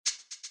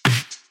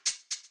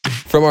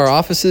From our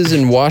offices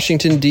in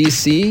Washington,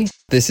 D.C.,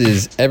 this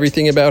is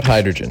Everything About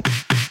Hydrogen.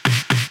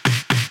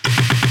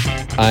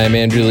 I'm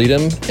Andrew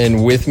Leadham,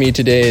 and with me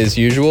today, as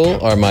usual,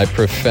 are my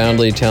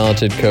profoundly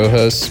talented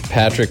co-hosts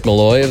Patrick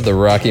Malloy of the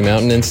Rocky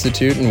Mountain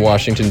Institute in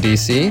Washington,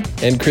 D.C.,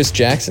 and Chris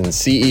Jackson,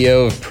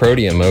 CEO of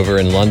Protium over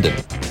in London.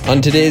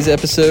 On today's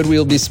episode,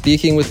 we'll be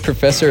speaking with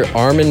Professor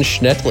Armin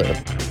Schnettler.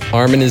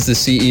 Armin is the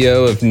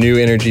CEO of New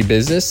Energy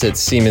Business at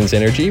Siemens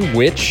Energy,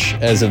 which,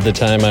 as of the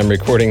time I'm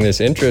recording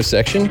this intro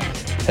section,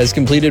 has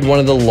completed one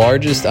of the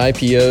largest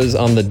IPOs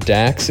on the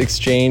DAX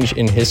exchange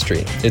in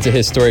history. It's a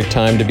historic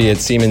time to be at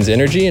Siemens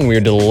Energy, and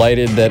we're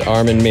delighted that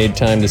Armin made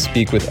time to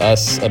speak with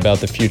us about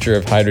the future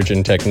of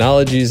hydrogen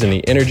technologies in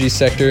the energy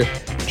sector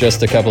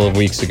just a couple of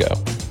weeks ago.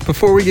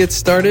 Before we get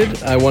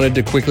started, I wanted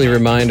to quickly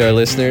remind our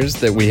listeners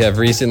that we have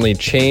recently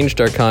changed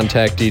our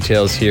contact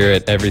details here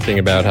at Everything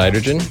About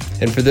Hydrogen.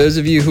 And for those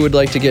of you who would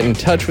like to get in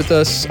touch with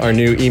us, our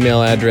new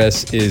email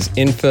address is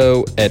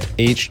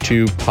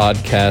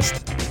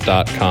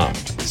info@h2podcast.com.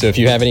 So if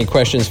you have any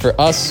questions for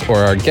us or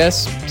our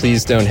guests,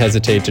 please don't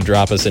hesitate to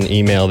drop us an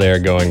email there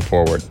going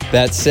forward.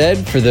 That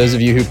said, for those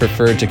of you who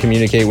prefer to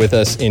communicate with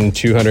us in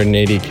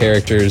 280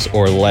 characters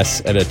or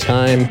less at a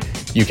time,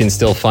 you can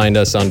still find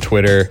us on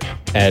Twitter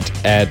at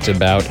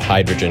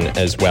 @AboutHydrogen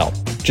as well.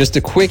 Just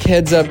a quick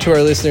heads up to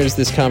our listeners,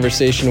 this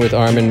conversation with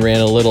Armin ran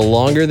a little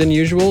longer than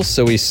usual,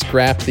 so we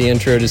scrapped the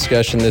intro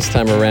discussion this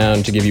time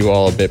around to give you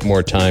all a bit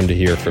more time to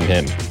hear from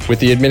him. With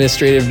the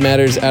administrative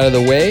matters out of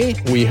the way,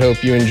 we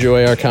hope you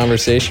enjoy our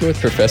conversation with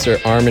Professor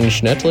Armin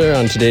Schnettler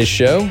on today's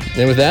show.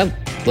 And with that,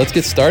 let's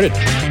get started.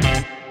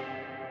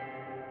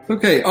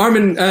 Okay,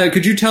 Armin,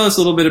 could you tell us a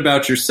little bit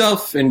about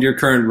yourself and your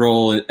current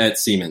role at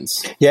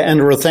Siemens? Yeah,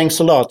 Andrew, thanks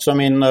a lot. I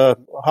mean,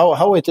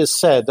 how it is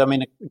said, I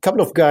mean, a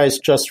couple of guys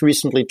just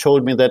recently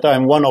told me that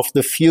I'm one of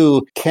the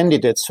few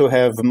candidates who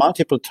have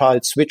multiple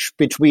tiles switched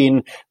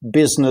between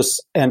business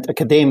and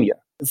academia.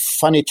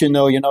 Funny to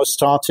know,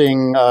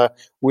 starting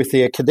with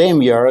the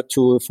academia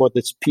for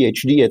this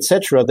PhD,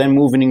 etc., then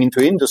moving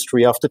into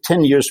industry, after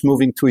 10 years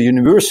moving to a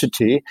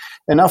university,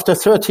 and after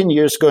 13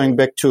 years going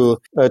back to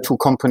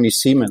company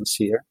Siemens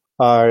here.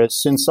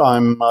 Since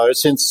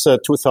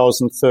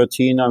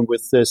 2013, I'm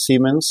with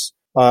Siemens,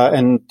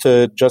 and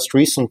just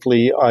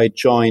recently I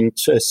joined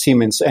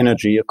Siemens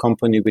Energy, a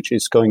company which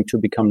is going to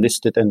become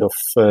listed end of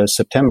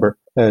September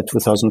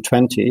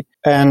 2020.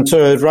 And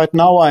right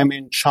now I'm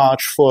in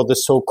charge for the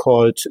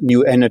so-called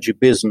New Energy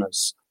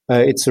Business.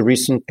 It's a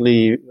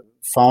recently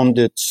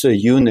founded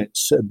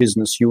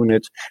business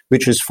unit,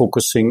 which is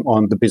focusing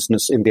on the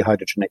business in the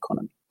hydrogen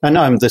economy. And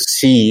I'm the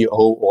CEO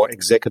or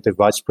executive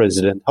vice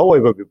president,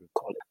 however we will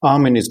call it.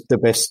 Armin is the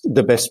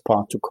best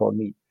part to call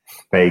me.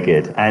 Very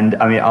good. And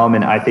I mean,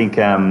 Armin, I think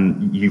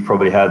you've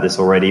probably heard this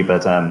already,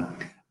 but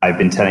I've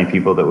been telling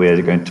people that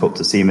we're going to talk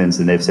to Siemens,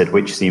 and they've said,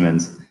 which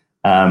Siemens?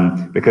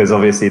 Because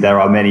obviously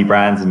there are many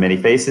brands and many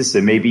faces.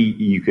 So maybe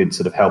you could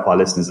sort of help our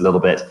listeners a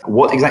little bit.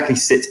 What exactly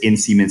sits in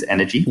Siemens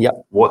Energy? Yeah.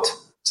 What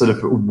sort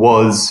of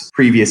was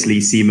previously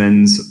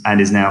Siemens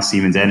and is now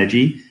Siemens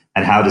Energy?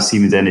 And how does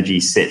Siemens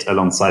Energy sit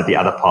alongside the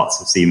other parts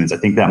of Siemens? I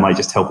think that might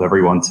just help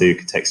everyone to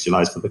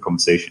contextualize for the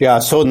conversation. Yeah,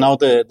 so now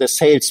the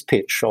sales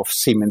pitch of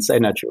Siemens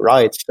Energy,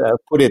 right?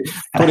 Put it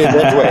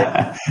that way.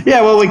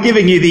 Yeah, well, we're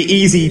giving you the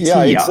easy tee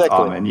yeah, exactly.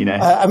 up,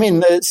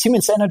 Armin,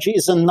 Siemens Energy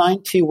is a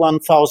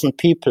 91,000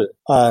 people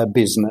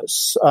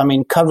business. I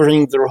mean,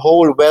 covering the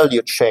whole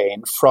value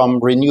chain from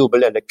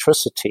renewable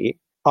electricity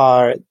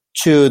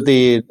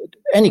to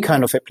any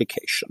kind of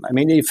application. I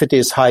mean, if it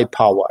is high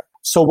power.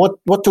 So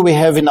what do we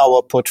have in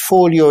our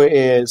portfolio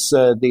is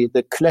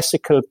the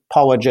classical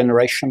power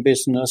generation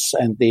business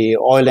and the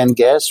oil and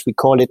gas. We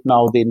call it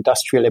now the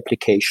industrial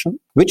application,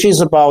 which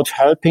is about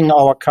helping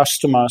our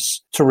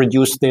customers to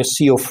reduce their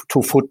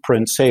CO2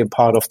 footprint, say, a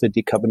part of the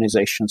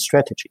decarbonization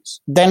strategies.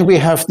 Then we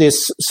have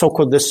this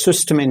so-called the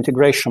system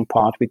integration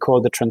part we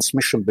call the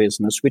transmission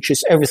business, which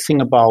is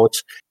everything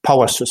about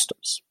power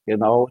systems,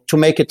 to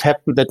make it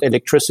happen that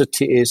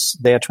electricity is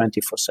there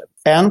 24/7.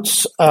 And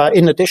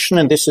in addition,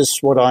 and this is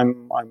what I'm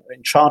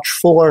in charge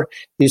for,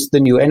 is the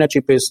new energy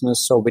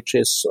business, so which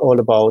is all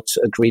about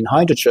green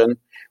hydrogen,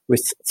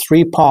 with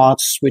three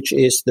parts, which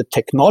is the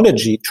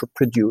technology to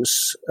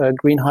produce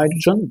green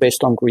hydrogen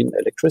based on green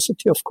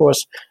electricity, of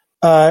course.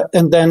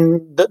 And then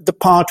the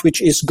part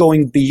which is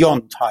going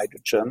beyond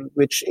hydrogen,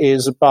 which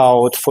is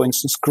about, for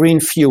instance, green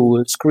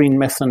fuels, green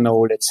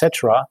methanol,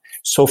 etc.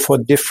 So for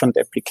different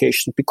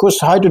applications, because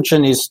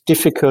hydrogen is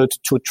difficult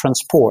to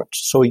transport,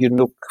 so you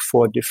look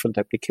for different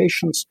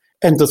applications.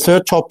 And the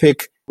third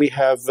topic we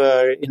have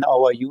in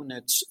our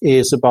units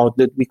is about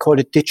we call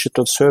it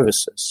digital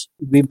services.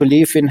 We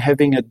believe in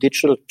having a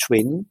digital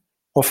twin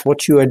of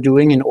what you are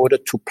doing in order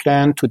to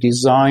plan, to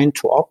design,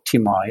 to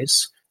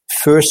optimize.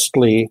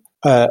 Firstly,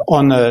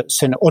 in a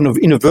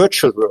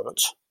virtual world,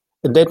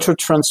 and then to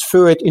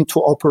transfer it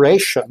into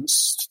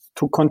operations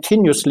to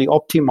continuously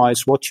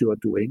optimize what you are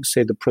doing,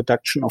 say the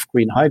production of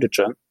green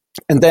hydrogen,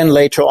 and then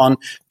later on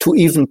to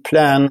even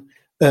plan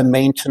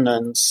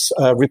maintenance,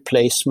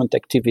 replacement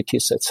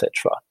activities, etc.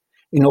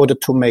 in order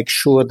to make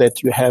sure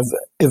that you have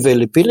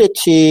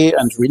availability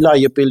and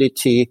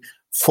reliability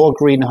for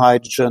green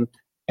hydrogen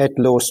at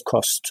lowest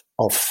cost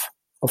of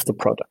the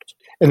product.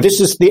 And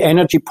this is the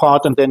energy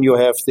part, and then you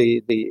have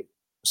the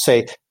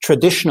say,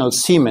 traditional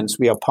Siemens.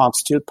 We are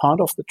still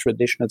part of the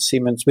traditional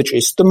Siemens, which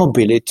is the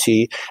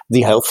mobility,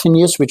 the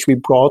Healthineers, which we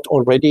brought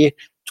already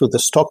to the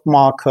stock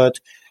market,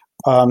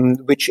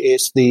 which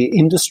is the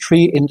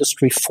Industry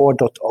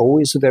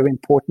 4.0 is a very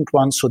important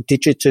one. So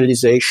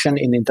digitalization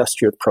in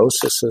industrial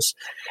processes.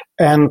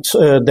 And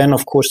then,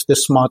 of course, the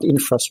smart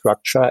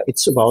infrastructure.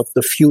 It's about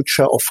the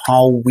future of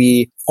how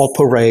we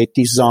operate,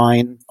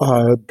 design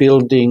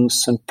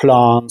buildings and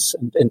plants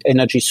and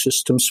energy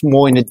systems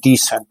more in a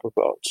decentral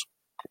world.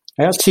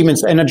 Yeah,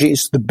 Siemens Energy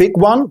is the big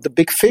one, the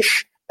big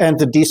fish, and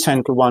the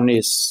decentral one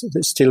is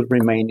still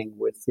remaining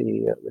with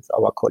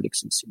our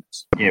colleagues in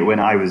Siemens. Yeah, when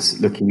I was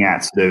looking at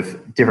sort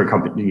of different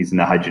companies in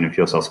the hydrogen and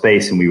fuel cell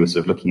space, and we were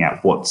sort of looking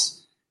at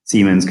what's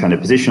Siemens' kind of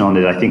position on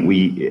it, I think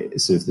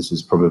this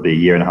was probably a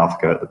year and a half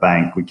ago at the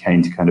bank, we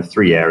came to kind of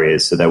three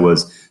areas. So there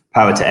was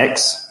Power to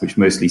X, which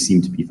mostly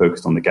seemed to be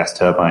focused on the gas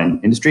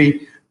turbine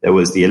industry. There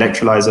was the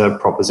electrolyzer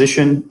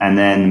proposition, and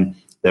then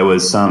there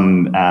was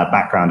some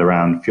background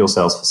around fuel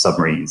cells for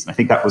submarines. And I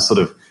think that was sort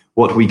of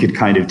what we could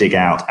kind of dig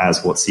out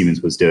as what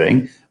Siemens was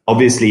doing.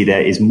 Obviously,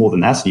 there is more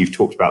than that, and you've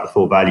talked about the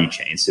full value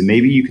chain. So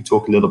maybe you could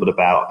talk a little bit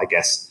about, I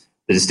guess,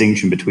 the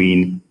distinction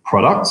between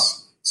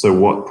products, so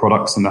what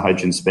products in the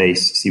hydrogen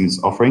space Siemens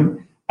is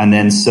offering, and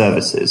then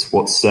services.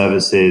 What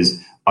services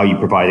are you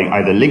providing,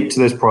 either linked to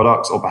those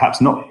products or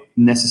perhaps not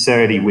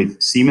necessarily with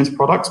Siemens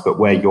products, but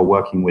where you're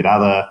working with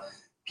other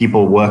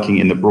people working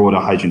in the broader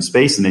hydrogen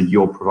space, and then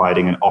you're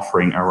providing an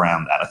offering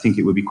around that. I think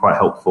it would be quite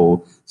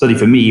helpful, certainly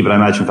for me, but I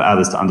imagine for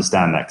others to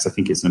understand that, because I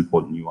think it's an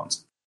important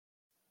nuance.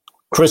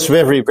 Chris,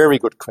 very, very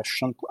good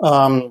question.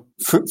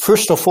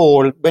 First of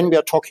all, when we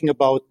are talking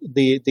about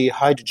the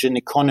hydrogen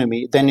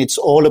economy, then it's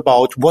all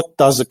about what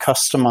does a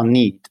customer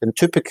need. And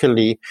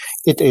typically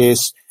it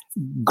is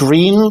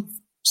green,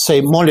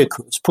 say,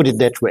 molecules, put it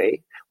that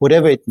way,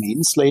 whatever it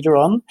means later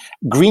on,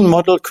 green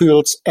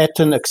molecules at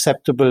an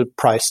acceptable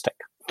price tag.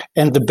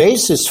 And the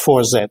basis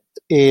for that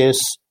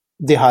is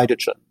the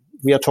hydrogen.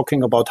 We are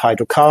talking about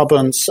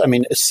hydrocarbons. I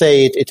mean,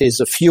 say it is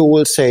a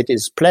fuel, say it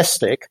is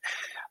plastic.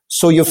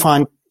 So you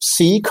find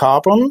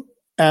carbon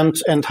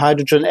and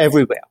hydrogen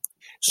everywhere.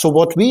 So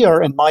what we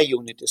are in my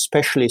unit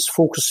especially is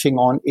focusing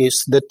on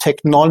is the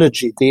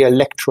technology, the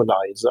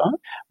electrolyzer,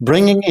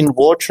 bringing in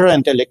water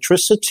and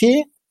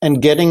electricity and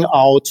getting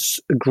out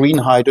green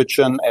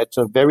hydrogen at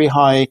a very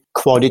high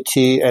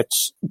quality, at,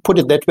 put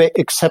it that way,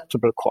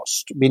 acceptable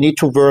cost. We need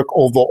to work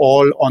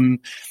overall on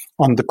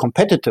the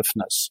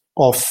competitiveness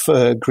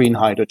of green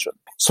hydrogen.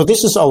 So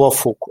this is our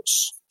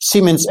focus.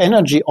 Siemens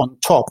Energy on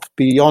top,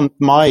 beyond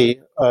my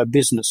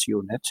business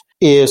unit,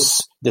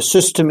 is the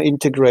system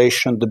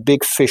integration, the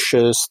big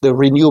fishes, the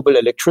renewable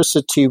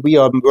electricity. We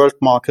are world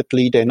market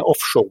leader in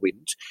offshore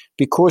wind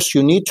because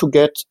you need to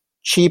get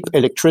cheap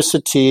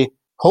electricity,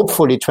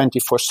 hopefully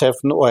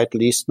 24/7 or at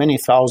least many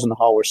thousand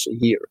hours a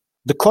year.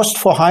 The cost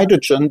for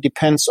hydrogen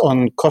depends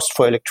on cost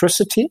for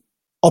electricity,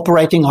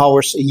 operating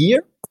hours a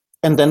year,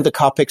 and then the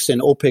CapEx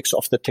and OpEx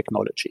of the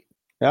technology.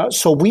 Yeah,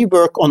 so we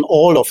work on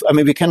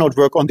we cannot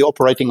work on the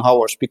operating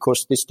hours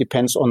because this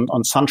depends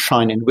on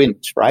sunshine and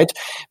wind, right?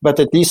 But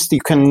at least you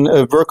can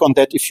work on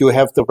that if you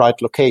have the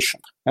right location.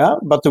 Yeah,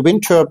 but the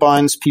wind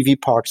turbines,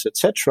 PV parks,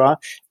 etc.,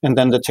 and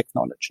then the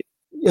technology.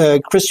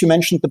 Chris, you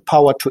mentioned the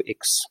power to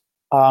X.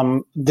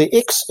 The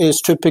X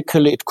is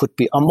typically, it could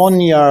be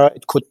ammonia,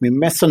 it could be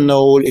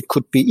methanol, it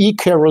could be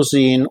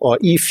e-kerosene or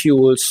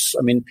e-fuels.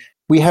 I mean,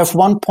 we have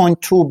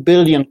 1.2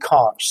 billion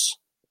cars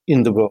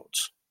in the world.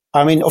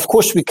 I mean, of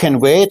course, we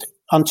can wait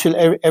until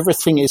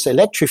everything is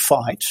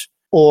electrified,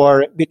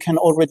 or we can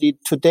already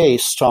today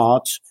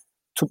start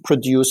to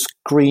produce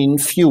green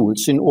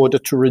fuels in order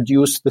to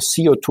reduce the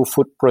CO2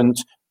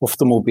 footprint of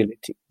the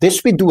mobility.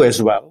 This we do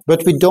as well,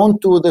 but we don't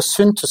do the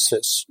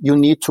synthesis. You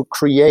need to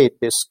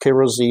create this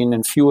kerosene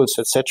and fuels,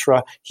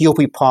 etc. Here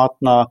we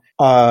partner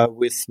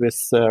with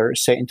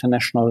say,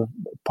 international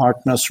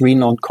partners,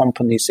 renowned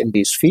companies in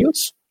these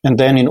fields. And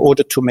then in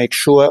order to make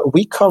sure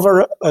we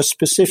cover a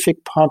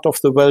specific part of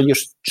the value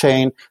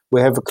chain,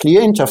 we have a clear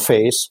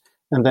interface,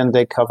 and then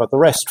they cover the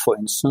rest, for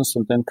instance,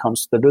 and then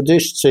comes the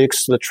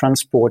logistics, the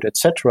transport,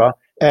 etc.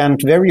 And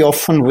very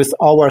often with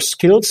our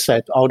skill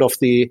set out of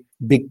the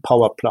big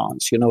power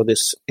plants,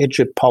 this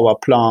Egypt power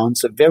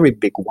plants, very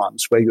big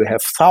ones where you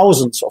have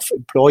thousands of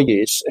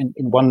employees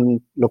in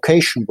one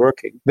location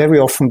working. Very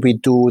often we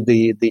do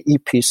the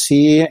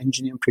EPC,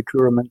 engineering,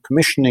 procurement,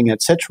 commissioning,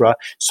 etc.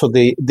 So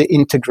the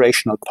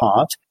integrational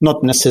part,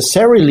 not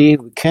necessarily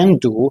we can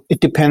do.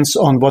 It depends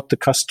on what the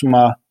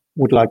customer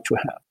would like to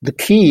have. The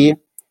key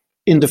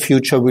in the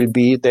future will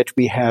be that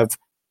we have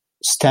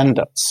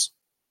standards.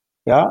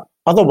 Yeah.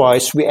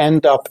 Otherwise, we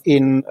end up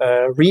in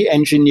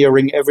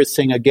re-engineering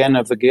everything again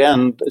and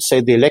again, say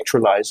the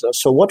electrolyzer.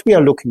 So what we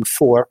are looking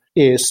for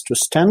is to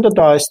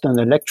standardize an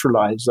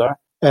electrolyzer,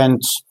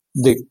 and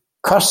the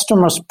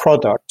customer's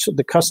product,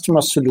 the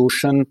customer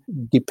solution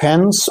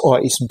depends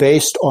or is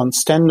based on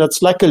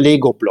standards like a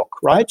Lego block,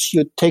 right?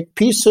 You take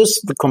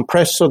pieces, the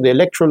compressor, the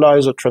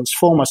electrolyzer,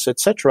 transformers,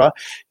 etc.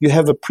 You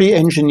have a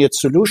pre-engineered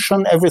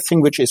solution,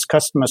 everything which is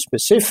customer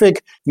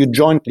specific, you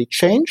jointly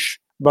change,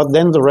 but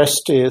then the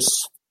rest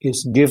is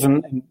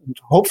given and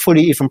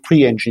hopefully even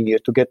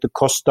pre-engineered to get the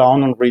cost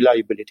down and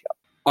reliability up.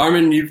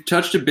 Armin, you've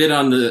touched a bit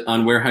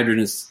on where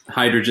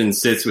hydrogen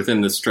sits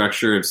within the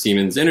structure of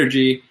Siemens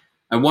Energy.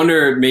 I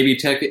wonder, maybe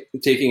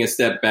taking a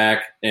step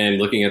back and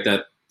looking at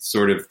that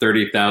sort of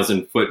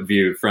 30,000-foot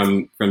view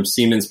from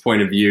Siemens'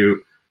 point of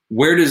view,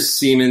 where does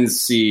Siemens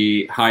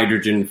see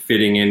hydrogen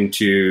fitting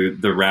into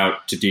the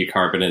route to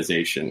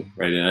decarbonization?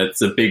 Right, and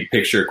that's a big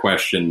picture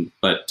question,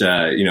 but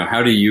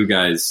how do you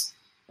guys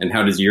and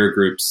how does your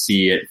group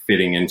see it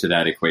fitting into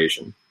that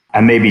equation?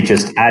 And maybe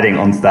just adding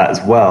onto that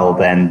as well,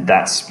 then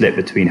that split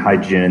between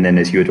hydrogen and then,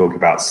 as you were talking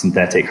about,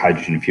 synthetic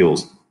hydrogen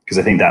fuels. Because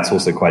I think that's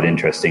also quite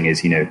interesting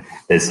is,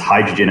 there's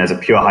hydrogen as a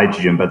pure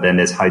hydrogen, but then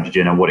there's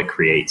hydrogen and what it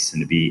creates.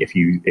 And if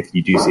you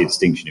do see a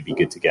distinction, it'd be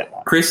good to get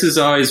that. Chris is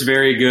always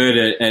very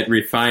good at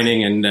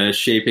refining and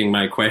shaping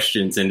my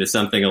questions into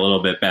something a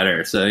little bit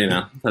better. So,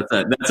 that's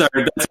our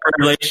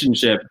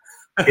relationship.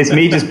 It's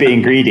me just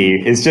being greedy.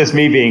 It's just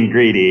me being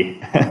greedy.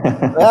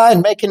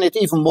 And making it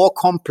even more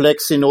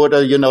complex in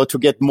order, to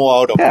get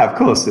more out of it. Yeah, of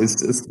course.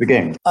 It's the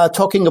game.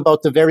 Talking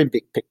about the very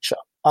big picture.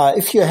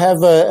 If you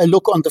have a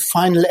look on the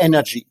final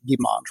energy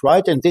demand,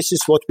 right, and this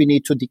is what we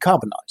need to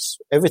decarbonize.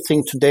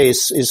 Everything today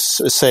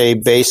is say,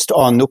 based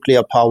on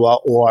nuclear power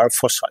or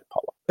fossil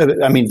power.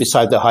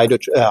 Beside the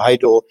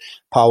hydro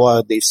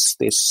power, this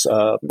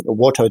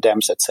water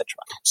dams, etc.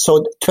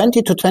 So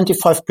 20 to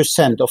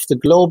 25% of the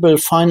global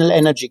final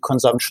energy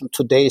consumption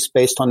today is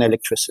based on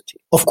electricity.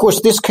 Of course,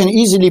 this can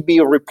easily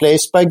be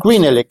replaced by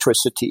green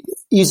electricity,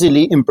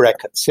 easily in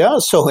brackets. Yeah,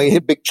 so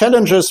big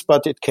challenges,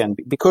 but it can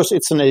be because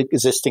it's an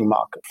existing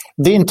market.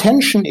 The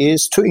intention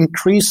is to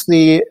increase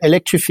the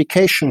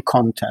electrification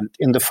content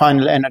in the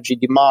final energy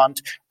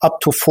demand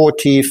up to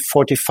 40,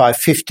 45,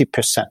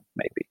 50%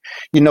 maybe.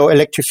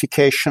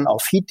 Electrification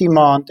of heat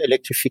demand,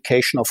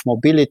 electrification of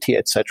mobility,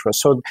 etc.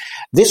 So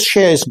this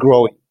share is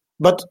growing,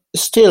 but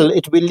still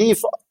it will leave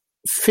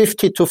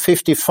 50 to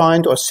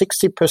 55 or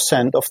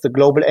 60% of the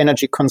global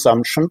energy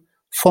consumption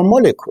for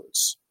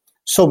molecules,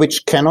 so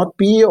which cannot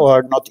be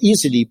or not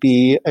easily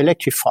be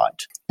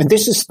electrified. And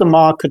this is the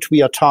market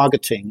we are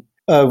targeting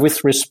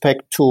with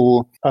respect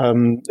to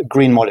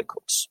green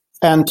molecules.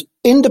 And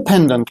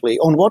independently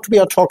on what we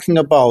are talking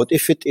about,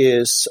 if it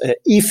is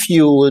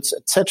e-fuels,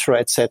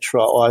 etc.,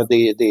 or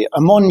the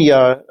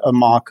ammonia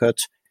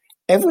market,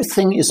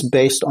 everything is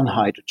based on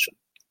hydrogen.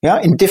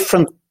 Yeah, in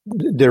different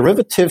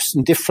derivatives,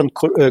 in different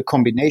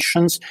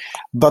combinations,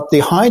 but the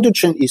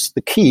hydrogen is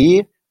the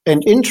key.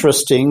 And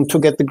interesting, to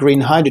get the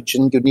green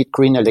hydrogen, you need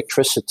green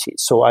electricity.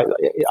 So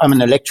I'm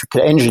an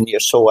electrical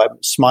engineer, so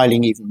I'm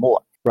smiling even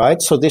more,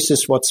 right? So this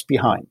is what's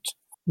behind.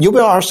 You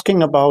were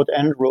asking about,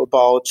 Andrew,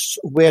 about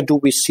where do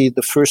we see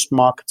the first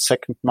market,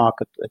 second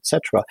market,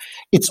 etc.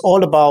 It's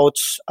all about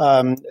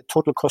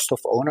total cost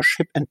of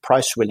ownership and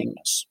price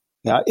willingness.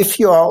 Yeah, if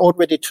you are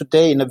already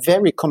today in a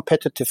very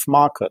competitive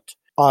market,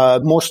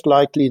 most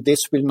likely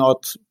this will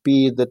not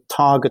be the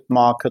target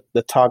market,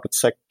 the target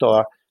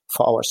sector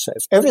for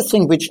ourselves.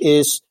 Everything which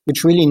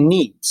really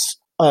needs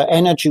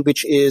energy,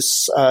 which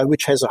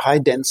has a high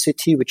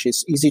density, which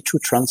is easy to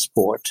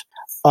transport,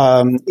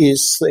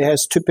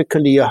 has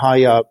typically a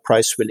higher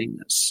price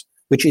willingness,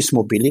 which is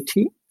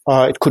mobility.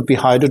 It could be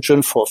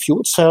hydrogen for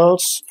fuel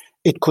cells.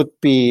 It could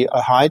be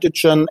a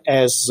hydrogen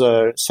as,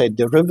 say,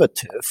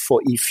 derivative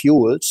for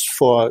e-fuels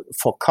for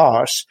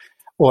cars,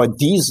 or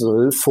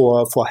diesel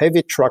for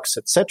heavy trucks,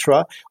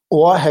 etc.,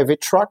 or heavy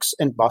trucks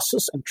and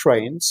buses and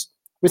trains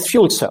with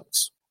fuel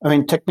cells.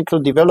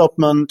 Technical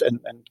development and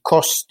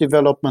cost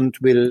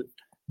development will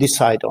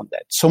decide on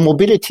that. So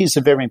mobility is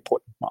a very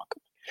important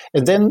market.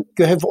 And then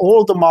you have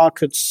all the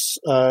markets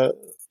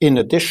in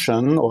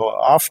addition or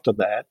after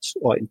that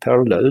or in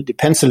parallel,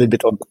 depends a little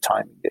bit on the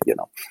timing,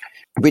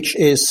 which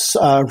is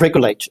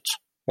regulated.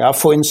 Yeah,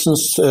 for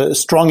instance,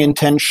 strong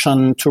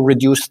intention to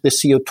reduce the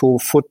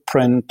CO2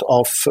 footprint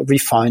of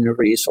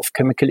refineries, of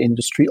chemical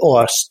industry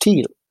or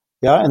steel.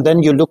 Yeah, and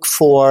then you look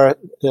for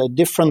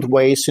different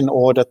ways in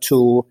order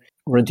to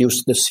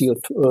reduce the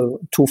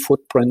CO2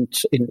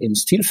 footprint in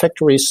steel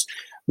factories,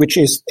 which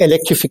is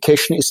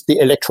electrification is the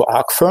electro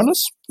arc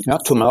furnace,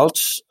 to melt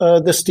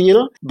the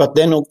steel. But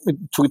then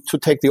to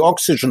take the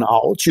oxygen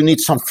out, you need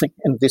something.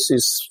 And this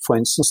is, for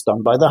instance,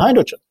 done by the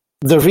hydrogen.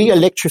 The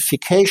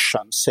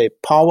re-electrification, say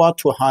power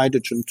to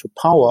hydrogen to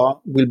power,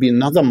 will be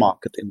another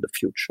market in the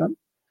future.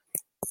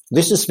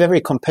 This is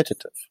very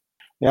competitive.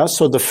 Yeah,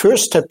 so the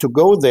first step to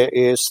go there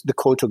is the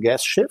coal to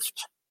gas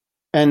shift.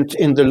 And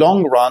in the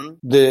long run,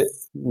 the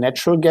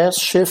natural gas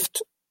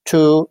shift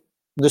to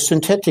the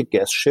synthetic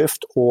gas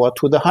shift or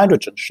to the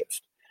hydrogen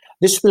shift.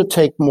 This will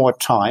take more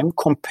time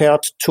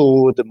compared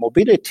to the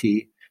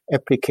mobility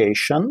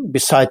application,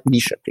 beside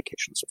niche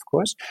applications, of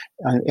course.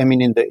 In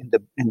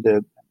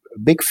the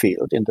big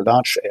field, in the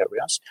large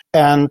areas.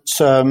 And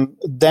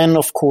then,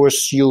 of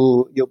course,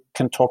 you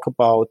can talk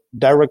about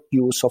direct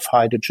use of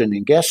hydrogen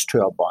in gas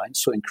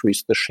turbines, so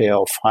increase the share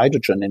of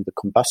hydrogen in the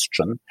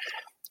combustion,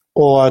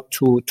 or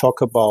to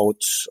talk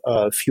about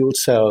fuel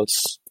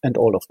cells and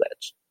all of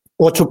that,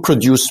 or to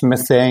produce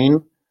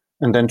methane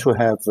and then to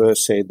have,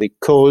 say, the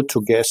coal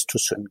to gas to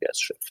syngas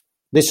shift.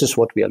 This is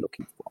what we are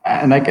looking for.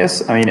 And I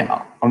guess, I mean,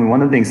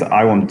 one of the things that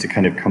I wanted to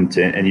kind of come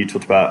to, and you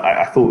talked about,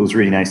 I thought it was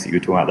really nice that you were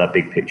talking about that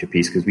big picture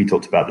piece, because we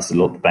talked about this a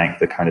lot at the bank,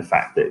 the kind of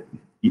fact that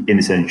in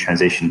this energy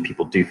transition,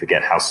 people do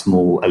forget how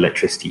small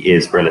electricity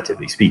is,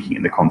 relatively speaking,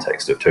 in the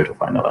context of total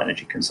final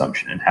energy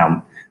consumption, and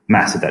how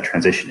massive that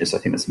transition is. So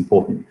I think that's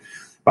important.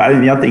 But I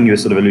think the other thing you were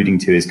sort of alluding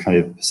to is kind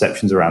of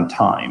perceptions around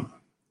time.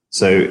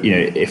 So, you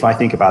know, if I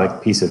think about a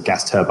piece of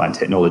gas turbine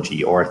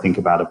technology, or I think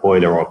about a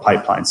boiler or a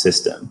pipeline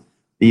system,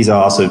 these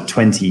are sort of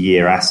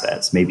 20-year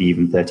assets, maybe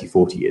even 30,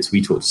 40 years.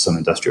 We talk to some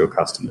industrial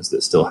customers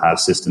that still have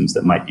systems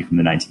that might be from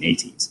the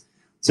 1980s.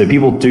 So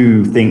people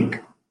do think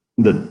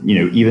that, you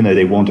know, even though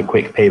they want a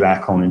quick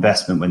payback on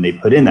investment when they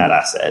put in that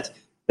asset,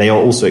 they are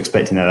also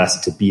expecting that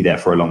asset to be there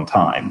for a long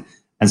time.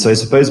 And so I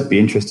suppose it'd be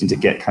interesting to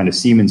get kind of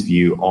Siemens'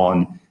 view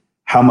on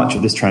how much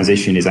of this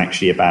transition is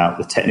actually about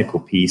the technical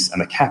piece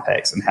and the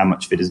CapEx, and how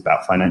much of it is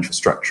about financial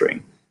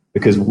structuring.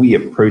 Because we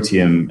at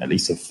Proteum at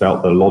least have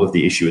felt that a lot of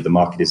the issue with the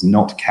market is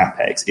not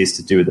CapEx, is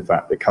to do with the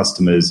fact that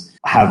customers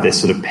have this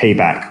sort of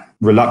payback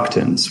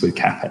reluctance with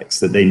CapEx,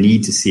 that they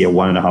need to see a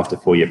 1.5 to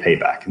 4 year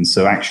payback. And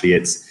so actually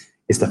it's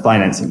the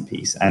financing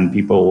piece. And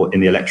people in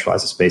the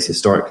electrolyzer space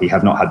historically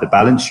have not had the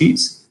balance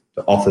sheets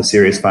to offer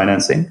serious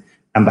financing.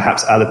 And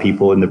perhaps other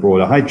people in the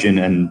broader hydrogen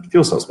and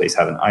fuel cell space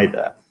haven't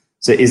either.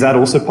 So is that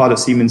also part of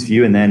Siemens'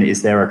 view? And then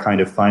is there a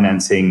kind of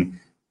financing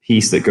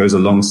piece that goes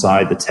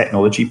alongside the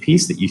technology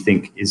piece that you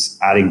think is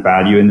adding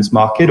value in this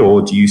market,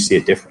 or do you see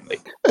it differently?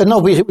 No,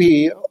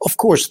 we of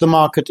course the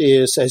market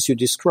is as you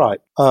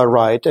described,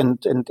 right, and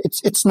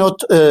it's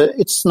not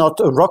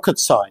a rocket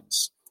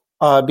science,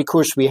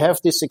 because we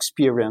have this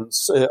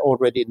experience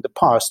already in the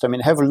past. I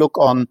mean, have a look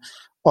on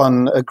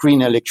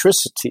green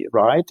electricity,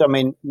 right? I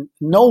mean,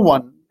 no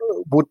one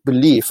would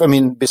believe, I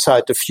mean,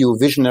 beside a few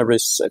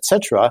visionaries,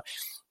 etc.,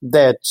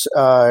 that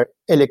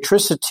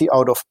electricity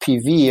out of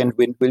PV and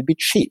wind will be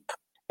cheap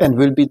and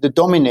will be the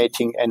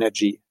dominating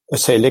energy,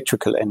 say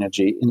electrical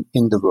energy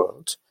in the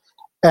world.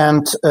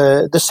 And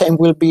the same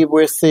will be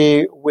with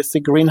the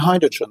green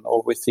hydrogen,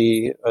 or with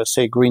the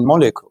say green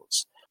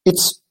molecules.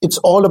 It's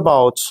all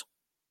about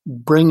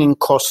bringing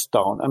costs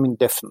down. I mean,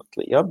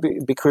 definitely, yeah,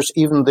 because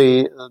even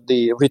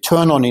the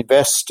return on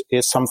invest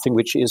is something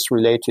which is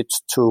related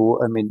to,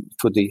 I mean,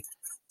 to the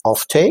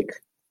offtake,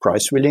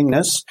 price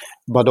willingness,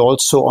 but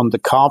also on the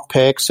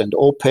CapEx and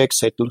OpEx,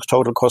 the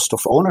total cost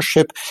of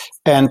ownership,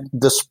 and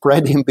the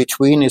spread in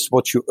between is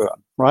what you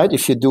earn, right?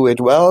 If you do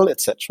it well,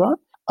 etc.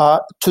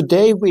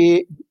 Today,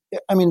 the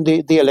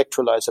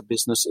electrolyzer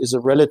business is a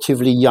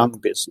relatively young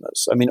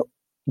business. I mean,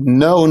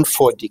 known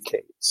for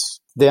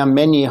decades. There are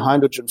many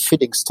hydrogen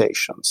filling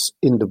stations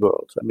in the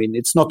world. I mean,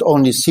 it's not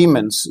only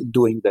Siemens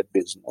doing that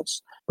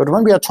business, but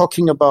when we are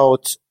talking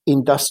about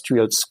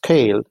industrial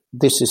scale,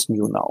 this is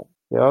new now.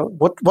 Yeah,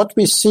 what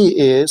we see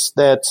is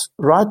that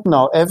right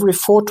now, every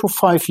 4 to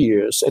 5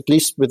 years, at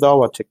least with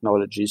our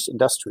technologies,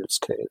 industrial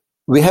scale,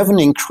 we have an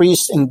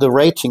increase in the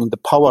rating, the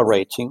power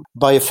rating,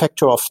 by a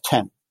factor of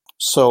 10.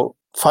 So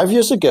 5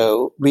 years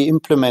ago, we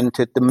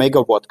implemented the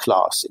megawatt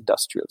class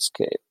industrial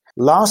scale.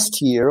 Last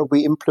year,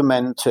 we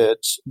implemented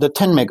the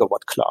 10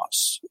 megawatt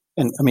class.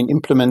 And in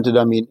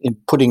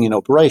putting in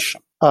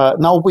operation.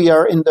 Now we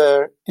are in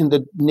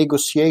the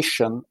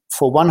negotiation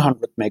for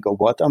 100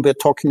 megawatt, and we're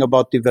talking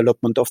about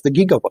development of the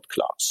gigawatt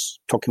class,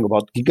 talking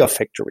about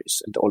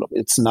gigafactories and all of it.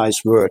 It's a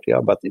nice word,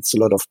 yeah, but it's a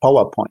lot of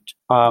PowerPoint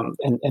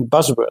and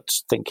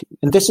buzzwords thinking.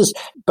 And this is,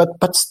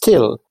 but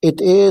still, it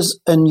is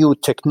a new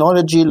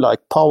technology like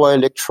power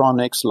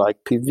electronics, like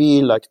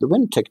PV, like the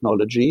wind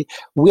technology.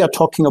 We are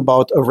talking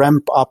about a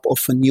ramp up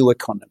of a new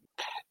economy.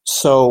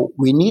 So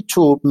we need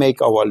to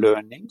make our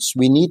learnings.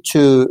 We need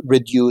to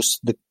reduce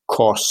the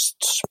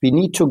costs. We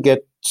need to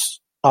get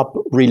up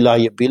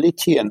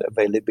reliability and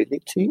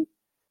availability.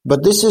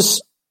 But this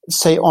is,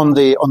 say, on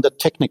the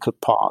technical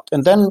part.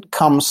 And then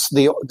comes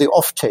the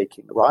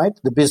off-taking, right?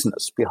 The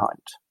business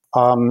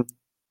behind.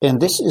 And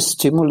this is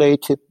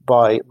stimulated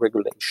by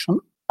regulation.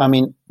 I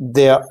mean,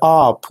 there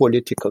are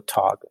political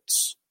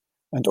targets.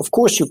 And of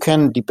course, you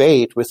can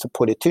debate with the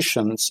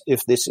politicians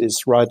if this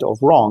is right or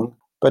wrong.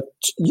 But,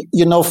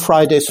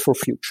 Fridays for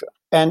Future.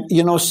 And,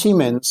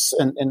 Siemens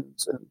and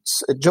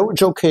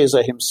Joe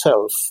Kaeser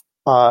himself,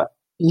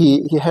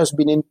 he has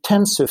been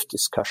intensive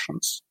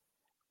discussions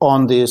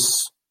on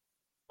this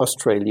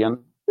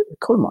Australian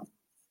coal mine,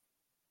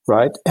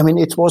 right? I mean,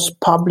 it was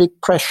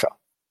public pressure.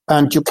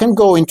 And you can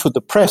go into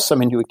the press. I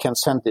mean, you can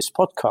send this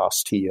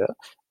podcast here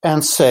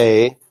and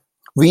say,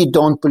 we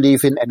don't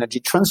believe in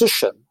energy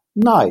transition.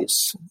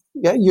 Nice.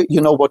 Yeah,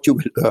 you know what you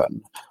will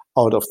earn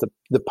out of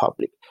the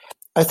public.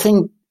 I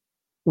think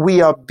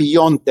we are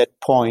beyond that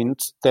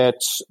point that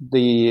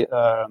the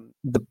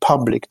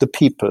public, the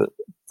people,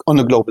 on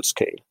a global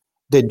scale,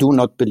 they do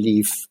not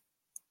believe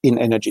in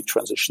energy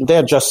transition. They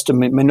are just a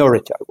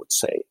minority, I would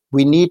say.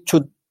 We need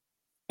to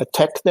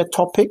attack that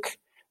topic.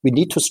 We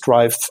need to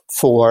strive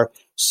for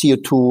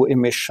CO2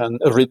 emission,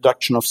 a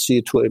reduction of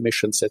CO2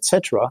 emissions,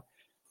 etc.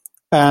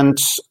 And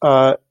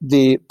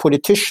the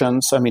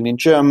politicians, I mean, in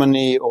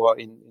Germany or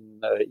in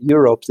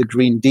Europe, the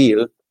Green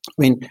Deal, I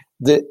mean,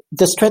 the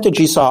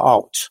strategies are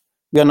out.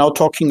 We are now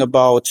talking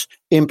about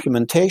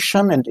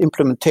implementation, and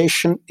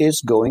implementation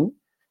is going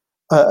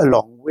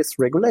along with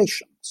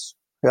regulations.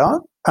 Yeah.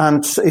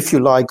 And if you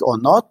like or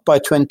not, by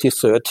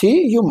 2030,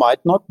 you might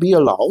not be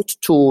allowed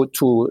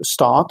to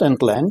start and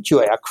land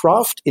your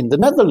aircraft in the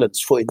Netherlands,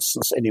 for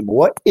instance,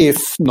 anymore,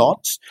 if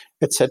not,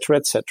 etc.,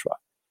 etc.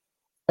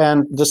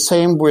 And the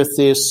same with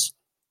this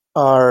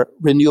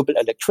renewable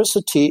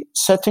electricity,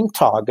 setting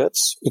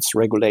targets, it's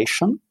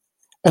regulation,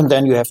 and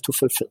then you have to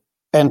fulfill.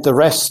 And the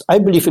rest, I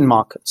believe in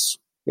markets.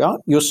 Yeah,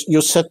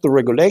 you set the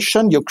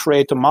regulation, you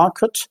create a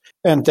market,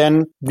 and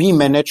then we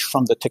manage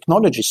from the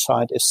technology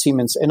side as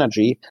Siemens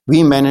Energy,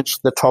 we manage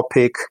the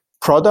topic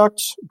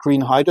product,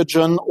 green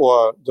hydrogen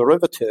or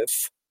derivative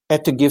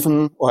at the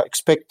given or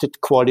expected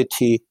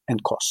quality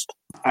and cost.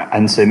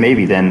 And so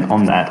maybe then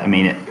on that, I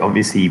mean,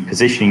 obviously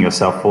positioning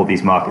yourself for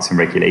these markets and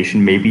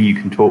regulation, maybe you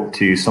can talk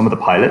to some of the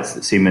pilots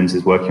that Siemens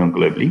is working on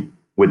globally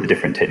with the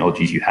different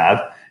technologies you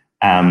have.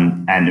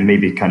 And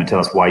maybe kind of tell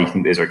us why you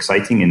think those are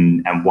exciting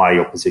and why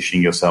you're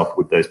positioning yourself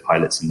with those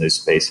pilots in those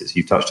spaces.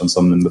 You've touched on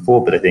some of them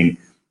before, but I think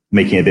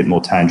making it a bit more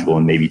tangible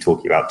and maybe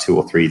talking about two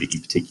or three that you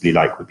particularly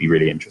like would be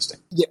really interesting.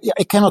 Yeah,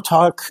 I cannot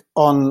talk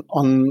on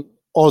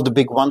all the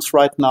big ones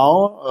right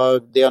now.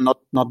 They are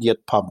not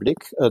yet public.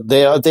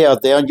 They are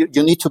there.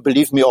 You need to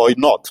believe me or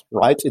not,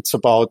 right? It's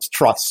about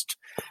trust.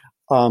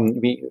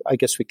 I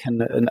guess we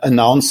can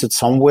announce it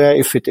somewhere.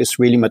 If it is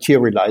really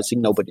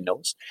materializing, nobody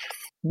knows.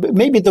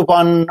 Maybe the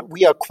one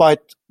we are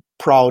quite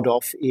proud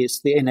of is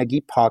the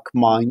Energiepark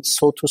Mainz,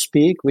 so to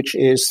speak, which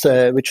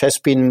has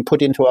been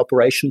put into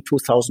operation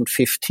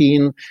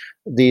 2015,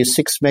 the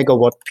 6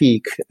 megawatt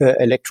peak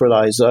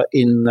electrolyzer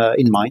in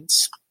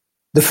Mainz,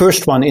 the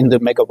first one in the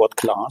megawatt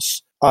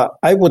class.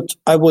 I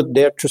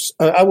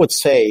would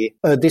say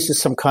this is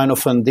some kind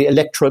of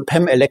the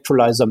PEM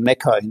electrolyzer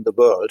mecca in the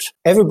world.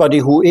 Everybody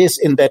who is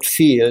in that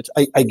field,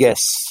 I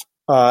guess,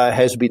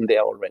 has been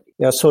there already.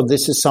 Yeah, so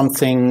this is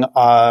something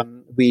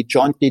we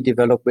jointly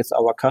develop with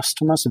our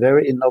customers,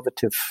 very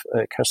innovative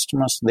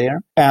customers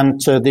there, and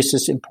this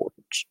is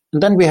important.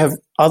 And then we have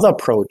other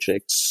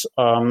projects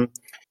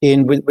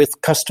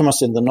with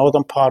customers in the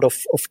northern part of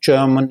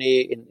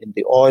Germany, in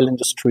the oil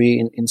industry,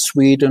 in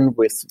Sweden,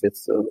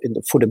 in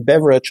the food and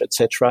beverage,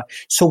 etc.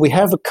 So we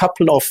have a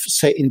couple of,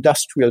 say,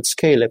 industrial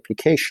scale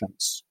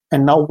applications.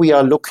 And now we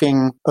are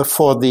looking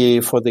for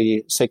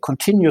the say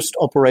continuous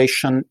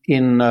operation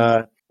in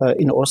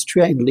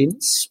Austria, in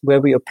Linz,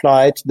 where we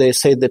applied, they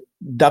say, the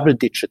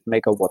double-digit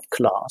megawatt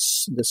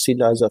class, the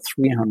Silyzer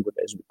 300,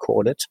 as we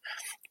call it,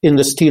 in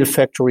the steel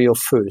factory of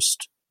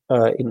Föst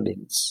in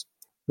Linz.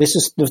 This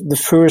is the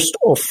first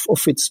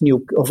of its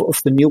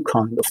of the new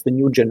kind, of the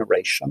new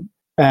generation,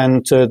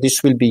 and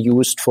this will be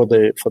used for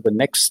the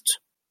next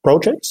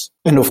projects.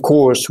 And of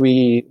course,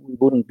 we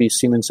wouldn't be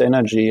Siemens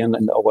Energy and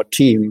our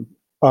team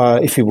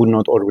if we would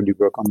not already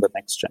work on the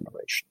next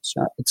generations.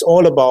 It's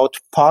all about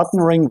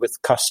partnering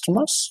with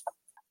customers.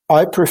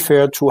 I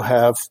prefer to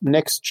have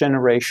next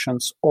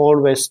generations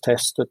always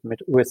tested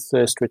with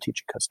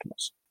strategic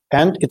customers.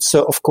 And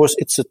of course,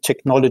 it's a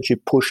technology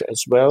push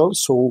as well.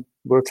 So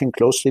working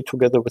closely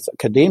together with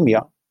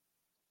academia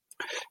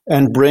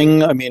and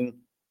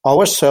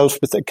ourselves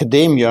with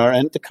academia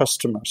and the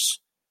customers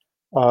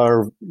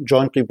are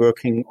jointly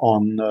working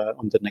on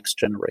the next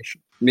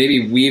generation.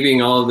 Maybe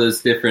weaving all of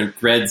those different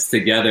threads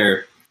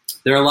together,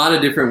 there are a lot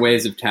of different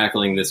ways of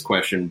tackling this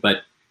question.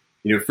 But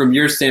from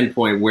your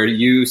standpoint, where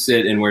you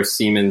sit and where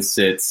Siemens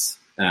sits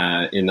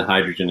in the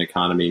hydrogen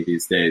economy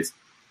these days,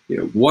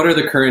 what are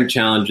the current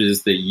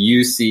challenges that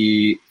you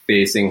see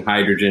facing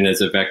hydrogen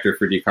as a vector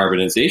for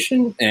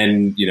decarbonization?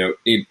 And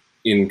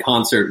in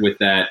concert with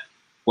that,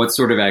 what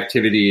sort of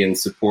activity and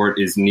support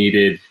is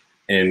needed?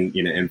 And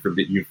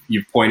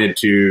you've pointed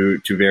to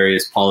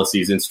various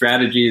policies and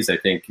strategies. I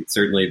think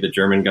certainly the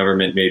German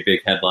government made big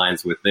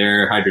headlines with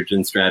their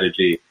hydrogen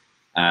strategy,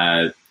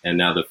 and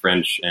now the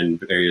French and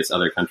various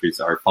other countries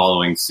are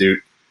following suit.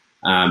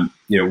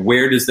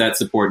 Where does that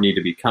support need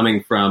to be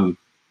coming from,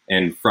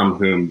 and from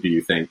whom do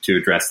you think, to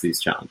address these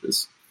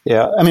challenges?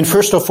 Yeah,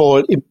 first of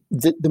all,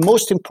 the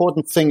most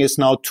important thing is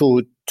now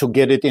to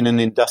get it in an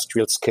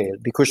industrial scale,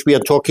 because we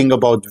are talking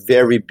about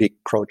very big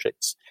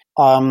projects.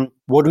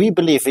 What we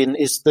believe in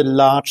is the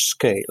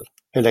large-scale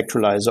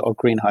electrolyzer or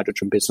green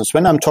hydrogen business.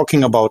 When I'm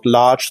talking about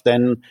large,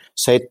 then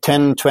say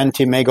 10,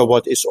 20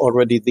 megawatt is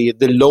already the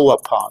lower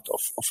part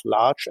of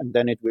large, and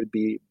then it will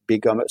be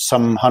bigger,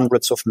 some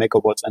hundreds of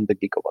megawatts and the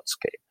gigawatt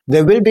scale.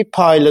 There will be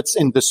pilots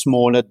in the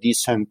smaller,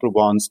 decentral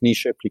ones,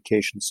 niche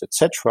applications,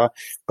 etc.,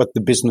 but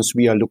the business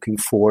we are looking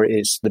for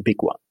is the big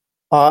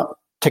one.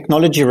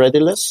 Technology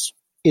readiness.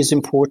 is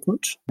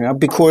important,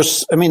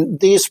 because,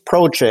 these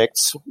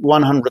projects,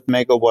 100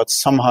 megawatts,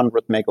 some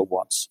 100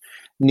 megawatts,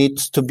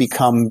 needs to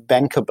become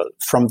bankable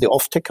from the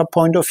off-taker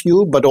point of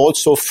view, but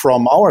also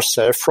from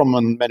ourselves, from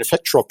a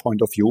manufacturer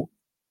point of view.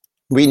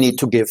 We need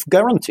to give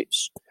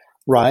guarantees,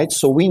 right?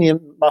 So we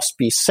must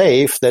be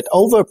safe that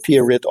over a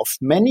period of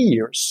many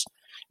years,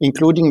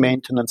 including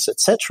maintenance,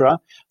 etc.,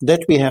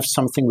 that we have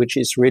something which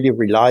is really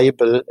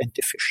reliable and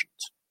efficient.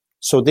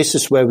 So this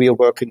is where we are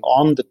working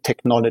on the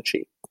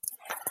technology.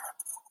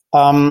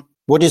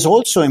 What is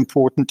also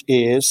important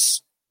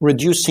is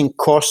reducing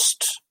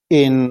cost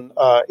in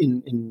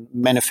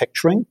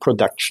manufacturing,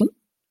 production,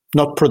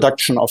 not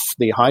production of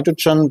the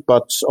hydrogen,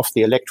 but of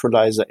the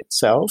electrolyzer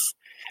itself.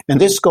 And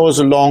this goes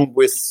along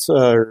with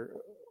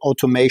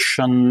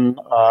automation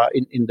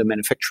in the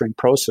manufacturing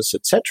process,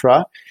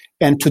 etc.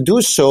 And to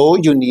do so,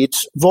 you need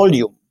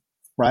volume,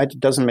 right? It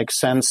doesn't make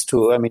sense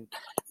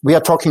we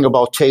are talking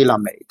about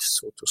tailor-made,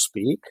 so to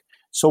speak.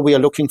 So we are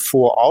looking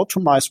for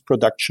optimized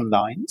production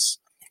lines.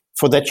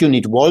 For that, you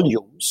need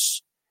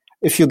volumes.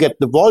 If you get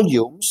the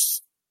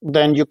volumes,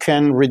 then you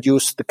can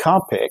reduce the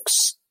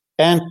capex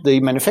and the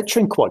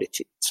manufacturing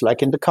quality. It's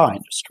like in the car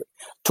industry.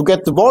 To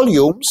get the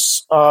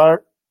volumes,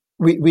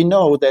 we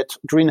know that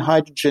green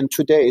hydrogen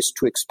today is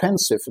too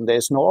expensive and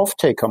there's no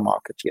off-taker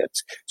market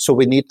yet. So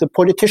we need the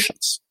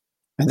politicians.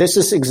 And this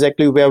is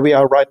exactly where we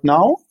are right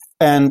now.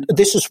 And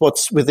this is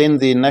what's within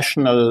the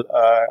national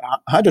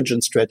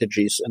hydrogen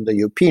strategies and the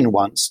European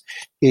ones,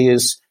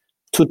 is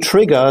to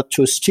trigger,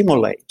 to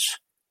stimulate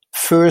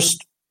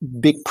first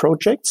big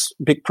projects,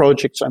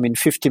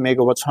 50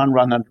 megawatts,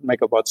 100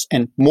 megawatts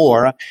and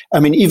more.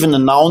 Even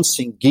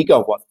announcing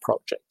gigawatt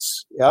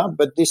projects. Yeah,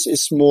 but this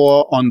is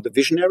more on the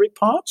visionary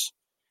part,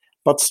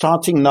 but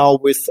starting now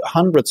with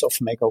hundreds of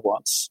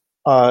megawatts.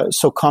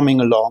 So coming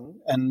along,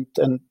 and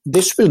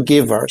this will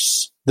give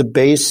us the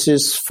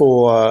basis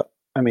for,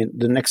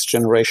 the next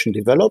generation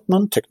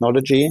development,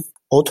 technology,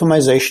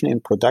 automation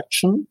in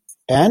production,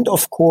 and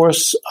of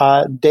course,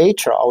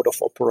 data out of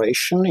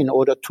operation in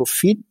order to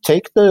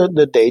take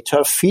the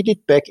data, feed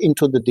it back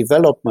into the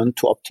development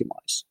to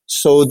optimize.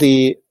 So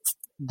the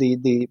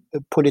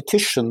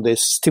politician,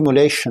 this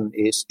stimulation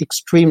is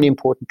extremely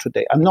important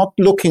today. I'm not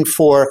looking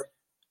for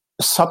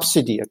a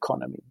subsidy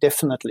economy,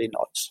 definitely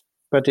not.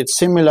 But it's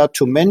similar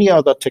to many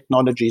other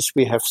technologies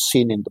we have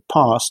seen in the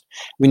past.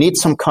 We need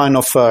some kind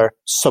of a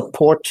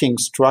supporting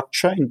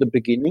structure in the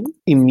beginning,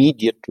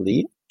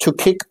 immediately, to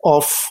kick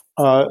off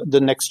the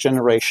next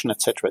generation,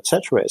 etc.,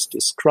 as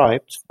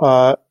described.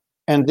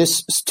 And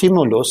this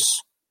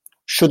stimulus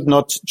should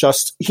not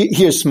just,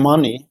 here's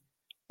money.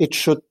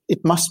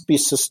 It must be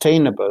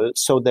sustainable.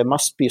 So there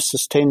must be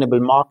sustainable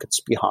markets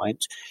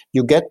behind.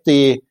 You get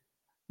the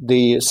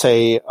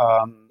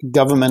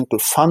governmental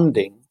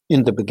funding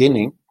in the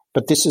beginning,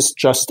 but this is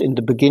just in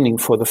the beginning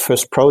for the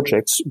first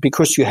projects,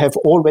 because you have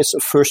always a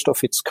first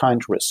of its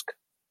kind risk.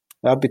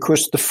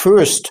 Because the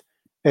first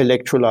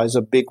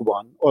electrolyzer, big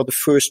one, or the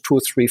first 2,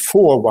 3,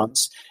 4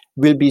 ones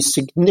will be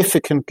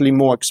significantly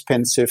more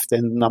expensive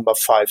than number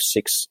 5,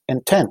 6,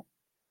 and 10.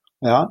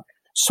 Yeah.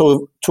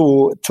 So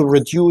to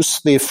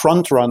reduce the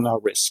front runner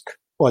risk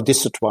or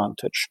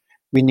disadvantage,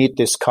 we need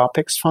this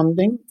CAPEX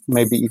funding,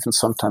 maybe even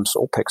sometimes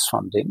OPEX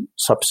funding,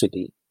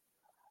 subsidy,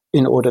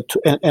 in order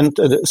to, and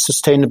a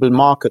sustainable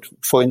market,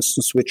 for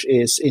instance, which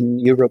is in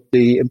Europe,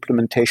 the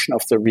implementation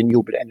of the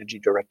Renewable Energy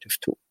Directive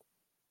 2.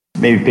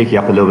 Maybe picking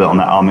up a little bit on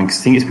that, Armin,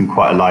 because I think it's been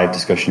quite a live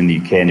discussion in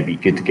the UK, and it'd be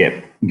good to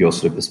get your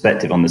sort of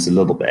perspective on this a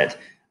little bit.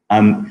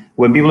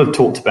 When people have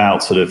talked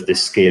about sort of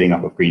this scaling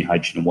up of green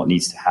hydrogen and what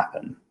needs to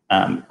happen,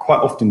 quite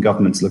often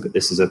governments look at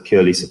this as a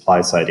purely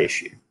supply side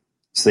issue.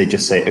 So they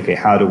just say, okay,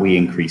 how do we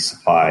increase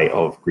supply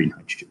of green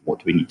hydrogen? What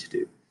do we need to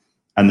do?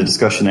 And the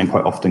discussion then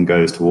quite often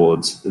goes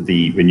towards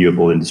the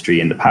renewable industry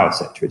and the power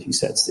sector, as you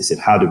said. So they said,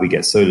 how do we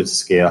get solar to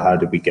scale? How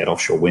did we get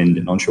offshore wind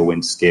and onshore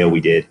wind to scale?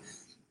 We did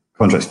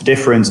contracts for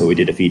difference, or we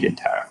did a feed-in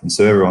tariff. And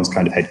so everyone's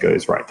kind of head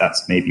goes, right,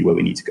 that's maybe where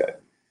we need to go.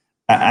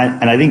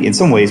 And I think in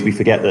some ways we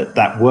forget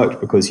that worked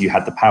because you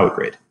had the power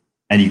grid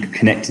and you could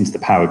connect into the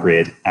power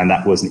grid, and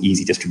that was an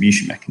easy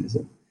distribution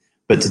mechanism.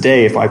 But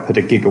today, if I put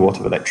a gigawatt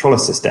of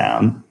electrolysis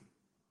down,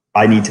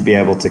 I need to be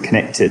able to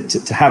connect it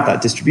to have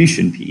that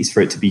distribution piece.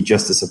 For it to be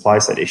just a supply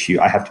side issue,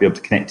 I have to be able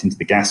to connect into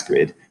the gas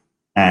grid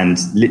and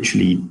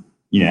literally,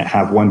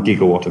 have 1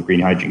 gigawatt of green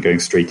hydrogen going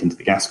straight into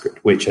the gas grid,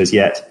 which as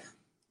yet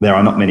there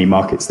are not many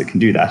markets that can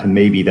do that. And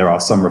maybe there are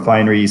some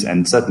refineries,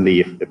 and certainly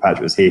if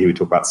Patrick was here, he would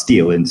talk about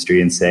steel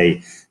industry and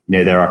say,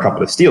 there are a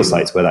couple of steel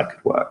sites where that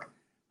could work.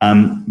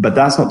 But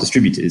that's not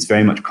distributed. It's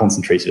very much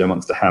concentrated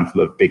amongst a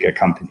handful of bigger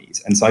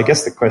companies. And so I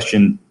guess the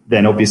question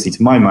then obviously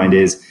to my mind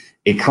is,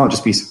 it can't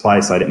just be supply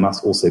side, it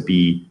must also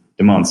be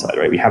demand side,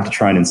 right? We have to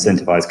try and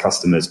incentivize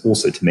customers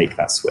also to make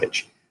that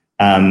switch.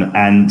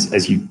 And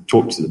as you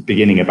talked at the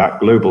beginning about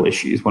global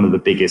issues, one of the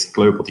biggest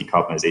global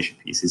decarbonization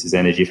pieces is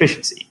energy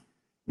efficiency.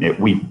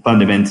 We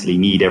fundamentally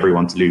need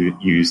everyone to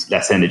use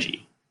less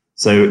energy.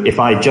 So if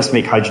I just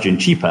make hydrogen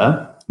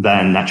cheaper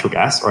than natural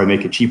gas, or I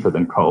make it cheaper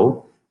than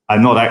coal,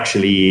 I'm not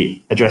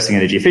actually addressing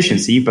energy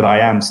efficiency, but I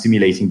am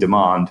stimulating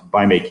demand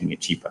by making it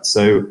cheaper.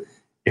 So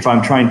if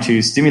I'm trying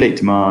to stimulate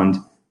demand,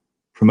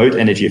 promote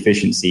energy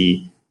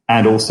efficiency,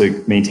 and also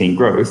maintain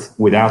growth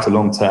without a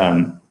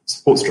long-term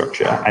support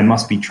structure, I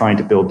must be trying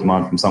to build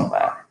demand from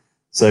somewhere.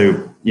 So,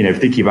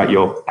 thinking about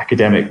your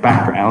academic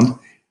background,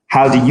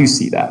 how do you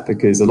see that?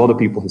 Because a lot of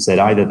people have said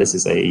either this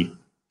is a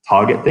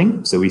target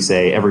thing, so we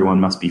say everyone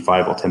must be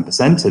 5 or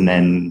 10%, and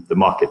then the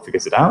market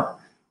figures it out,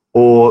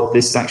 or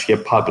this is actually a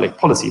public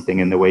policy thing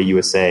in the way you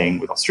were saying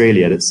with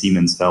Australia that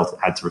Siemens felt it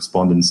had to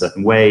respond in a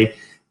certain way.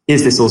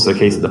 Is this also a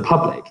case that the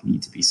public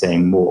need to be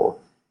saying more,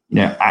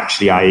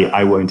 actually,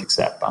 I won't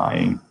accept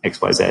buying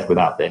XYZ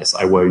without this.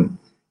 I won't,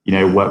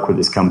 work with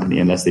this company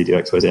unless they do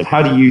XYZ.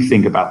 How do you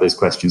think about those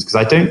questions? Because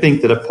I don't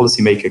think that a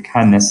policymaker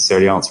can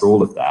necessarily answer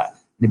all of that.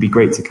 It'd be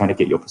great to kind of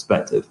get your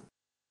perspective.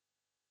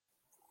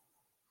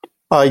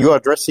 You are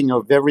addressing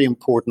a very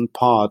important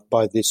part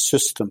by this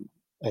system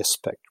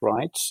aspect,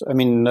 right? I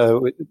mean,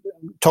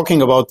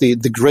 talking about the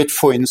grid,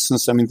 for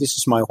instance, I mean, this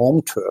is my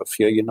home turf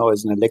here,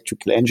 as an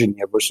electrical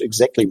engineer, I was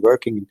exactly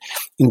working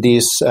in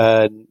these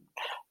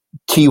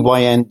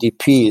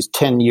TYNDPs,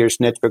 10 years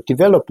network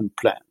development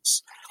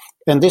plans.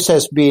 And this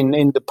has been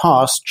in the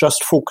past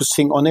just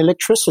focusing on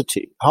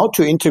electricity, how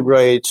to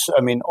integrate,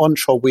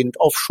 onshore wind,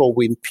 offshore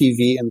wind,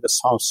 PV in the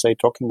south, say,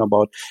 talking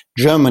about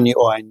Germany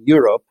or in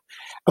Europe.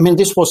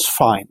 This was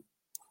fine.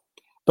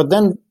 But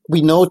then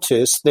we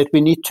noticed that we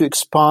need to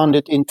expand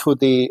it into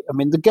the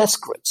gas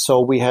grid.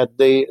 So we had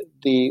the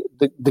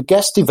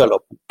gas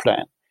development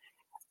plan.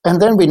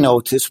 And then we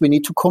noticed we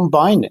need to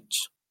combine it.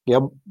 Yeah,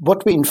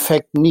 what we in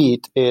fact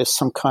need is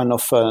some kind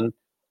of an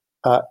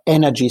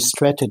energy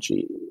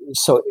strategy.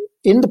 So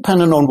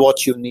independent on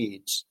what you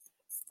need,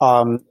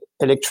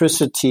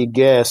 electricity,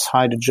 gas,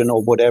 hydrogen,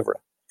 or whatever,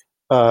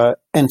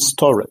 and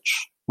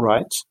storage,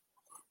 right?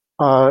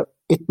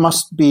 It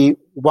must be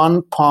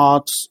one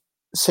part,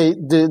 say,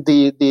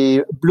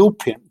 the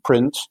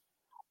blueprint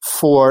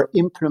for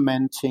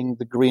implementing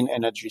the green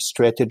energy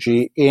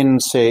strategy in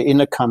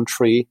a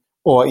country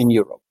or in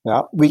Europe.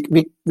 Yeah,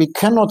 we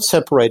cannot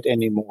separate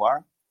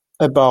anymore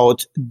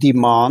about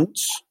demand,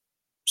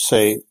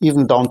 say,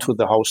 even down to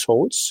the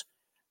households,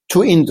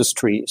 to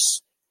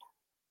industries,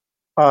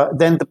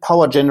 then the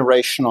power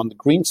generation on the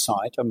green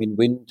side,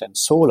 wind and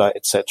solar,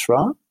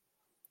 etc.,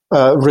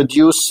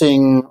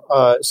 reducing,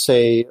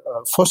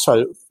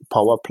 fossil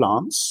power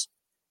plants,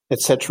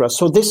 etc.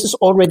 So this is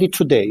already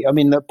today.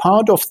 A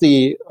part of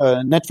the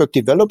network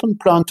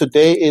development plan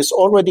today is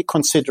already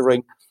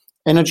considering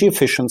energy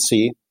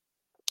efficiency,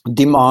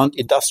 demand,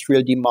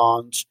 industrial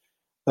demand,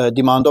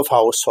 demand of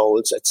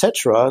households,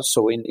 etc.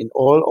 So in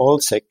all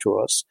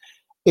sectors,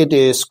 it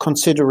is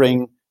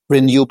considering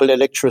renewable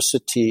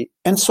electricity,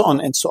 and so on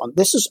and so on.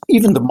 This is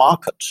even the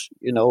market,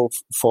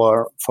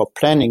 for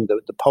planning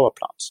the power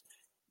plants.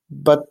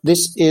 But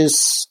this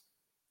is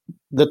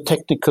the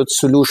technical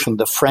solution,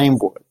 the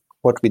framework,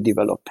 what we're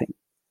developing.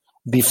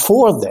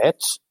 Before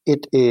that,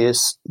 it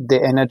is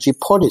the energy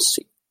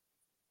policy.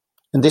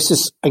 And this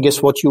is, I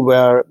guess, what you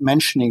were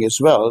mentioning as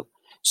well.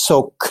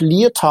 So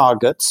clear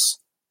targets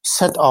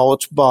set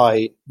out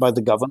by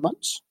the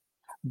government.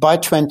 By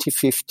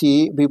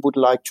 2050, we would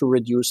like to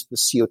reduce the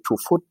CO2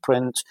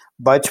 footprint.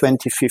 By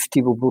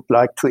 2050, we would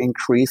like to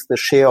increase the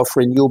share of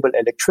renewable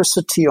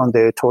electricity on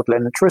the total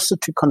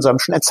electricity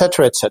consumption,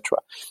 etc., etc.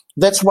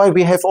 That's why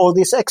we have all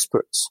these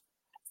experts.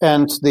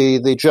 And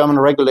the German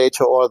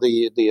regulator or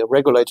the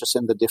regulators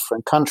in the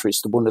different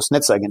countries, the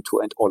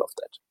Bundesnetzagentur and all of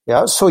that.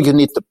 Yeah, so you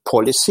need the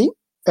policy.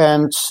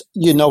 And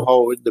you know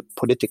how the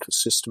political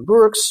system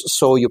works.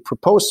 So you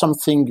propose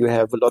something, you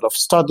have a lot of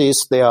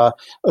studies. There are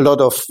a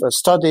lot of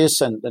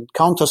studies and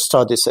counter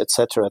studies,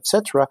 etc.,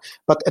 etc.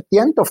 But at the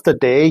end of the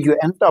day, you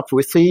end up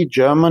with the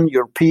German,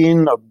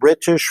 European, or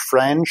British,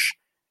 French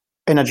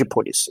energy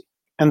policy.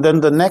 And then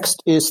the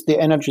next is the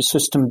energy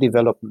system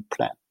development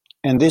plan.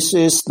 And this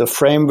is the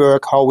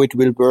framework, how it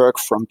will work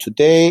from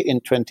today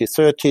in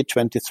 2030,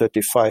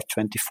 2035,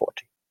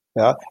 2040.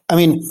 Yeah.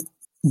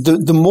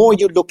 The more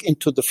you look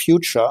into the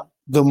future,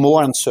 the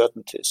more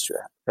uncertainties you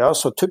have. Yeah?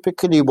 So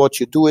typically what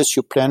you do is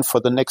you plan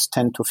for the next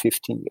 10 to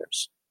 15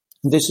 years.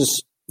 This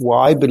is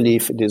why I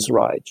believe it is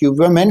right. You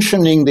were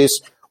mentioning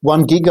this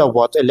 1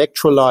 gigawatt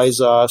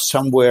electrolyzer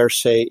somewhere,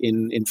 say,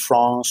 in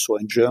France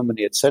or in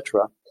Germany,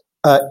 etc.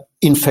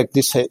 In fact,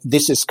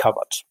 this is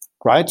covered.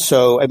 Right?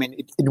 So,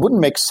 it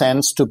wouldn't make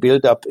sense to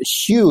build up a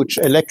huge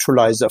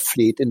electrolyzer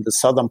fleet in the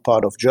southern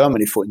part of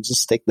Germany, for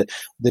instance, take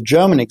the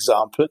German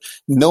example,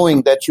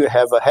 knowing that you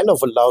have a hell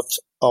of a lot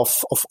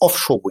of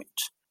offshore wind.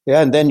 Yeah,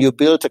 and then you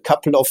build a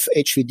couple of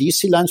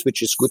HVDC lines,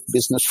 which is good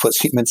business for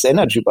Siemens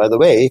Energy, by the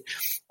way.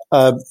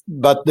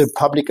 But the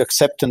public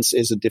acceptance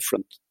is a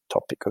different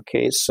topic.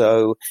 Okay.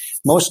 So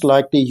most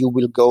likely you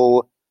will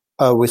go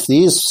with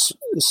these,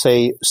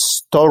 say,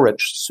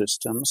 storage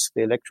systems,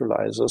 the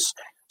electrolyzers,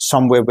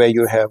 somewhere where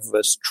you have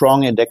a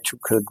strong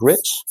electrical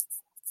grid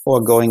or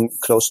going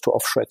close to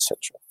offshore, etc.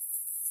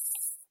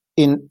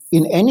 In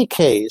any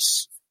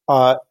case,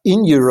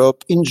 in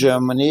Europe, in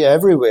Germany,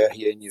 everywhere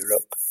here in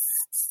Europe,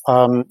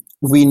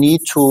 we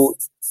need to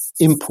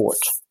import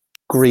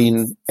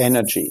green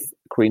energy,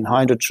 green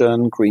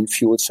hydrogen, green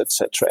fuels,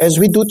 etc. As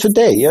we do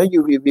today. Yeah?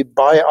 We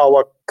buy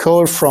our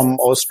coal from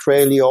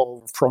Australia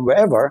or from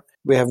wherever.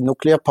 We have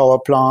nuclear power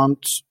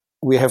plants.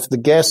 We have the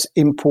gas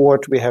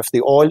import. We have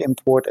the oil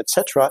import,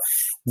 etc.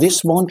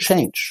 This won't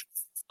change.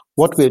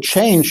 What will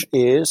change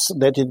is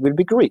that it will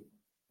be green.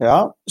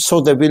 Yeah.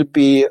 So there will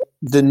be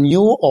the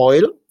new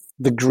oil,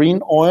 the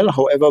green oil,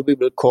 however we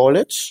will call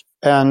it.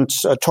 And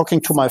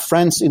talking to my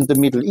friends in the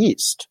Middle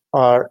East,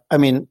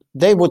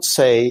 they would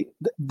say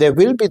there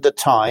will be the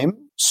time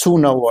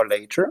sooner or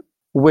later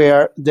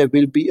where there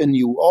will be a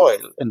new oil,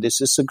 and this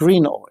is a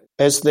green oil.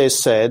 As they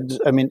said,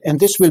 and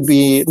this will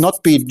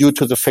not be due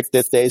to the fact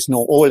that there is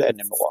no oil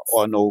anymore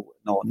or no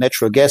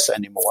natural gas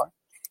anymore.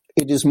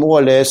 It is more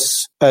or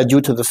less due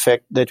to the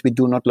fact that we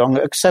do not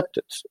longer accept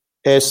it,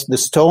 as the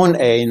Stone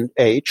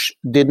Age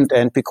didn't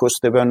end because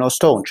there were no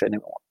stones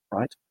anymore,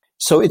 right?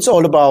 So it's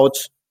all about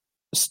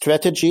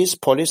strategies,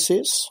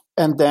 policies,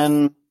 and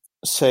then,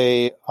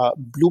 say,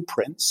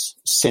 blueprints,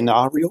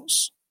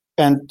 scenarios,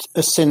 and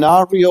a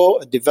scenario,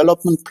 a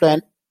development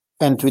plan,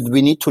 and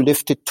we need to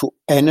lift it to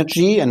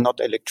energy and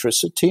not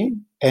electricity.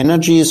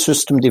 Energy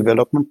system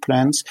development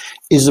plans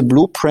is a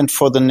blueprint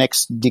for the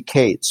next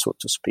decade, so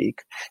to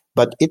speak.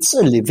 But it's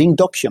a living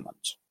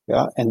document.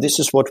 Yeah, and this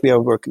is what we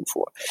are working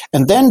for.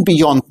 And then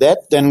beyond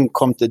that, then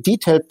come the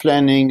detailed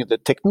planning, the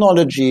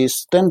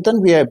technologies. Then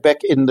we are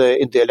back in the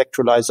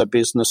electrolyzer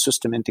business,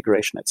 system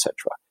integration, etc.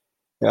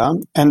 Yeah,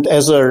 and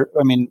as a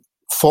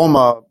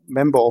former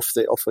member of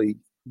a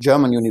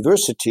German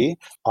university,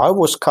 I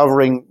was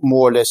covering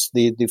more or less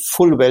the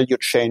full value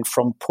chain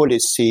from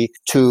policy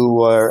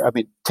to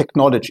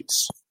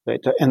technologies.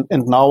 Right? And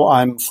now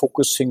I'm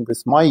focusing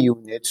with my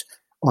unit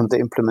on the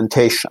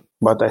implementation.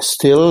 But we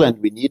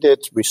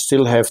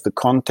still have the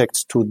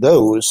contacts to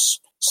those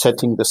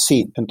setting the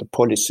scene and the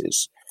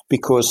policies,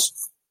 because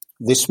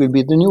this will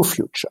be the new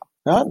future.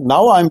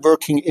 Now I'm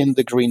working in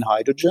the green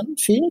hydrogen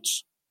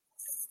fields,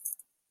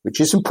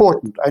 which is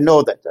important. I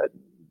know that.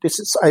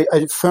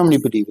 I firmly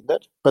believe in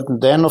that. But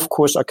then, of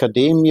course,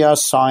 academia,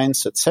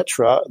 science,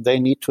 etc., they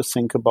need to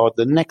think about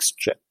the next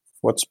gen,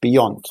 what's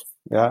beyond.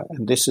 Yeah,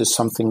 and this is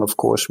something, of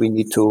course, we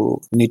need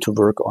to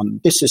work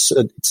on. It's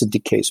a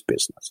decades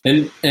business.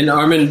 And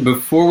Armin,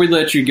 before we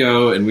let you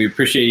go, and we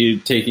appreciate you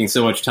taking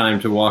so much time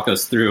to walk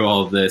us through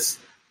all of this,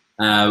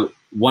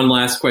 one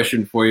last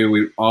question for you.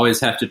 We always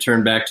have to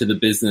turn back to the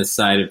business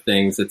side of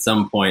things at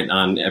some point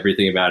on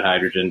everything about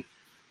hydrogen.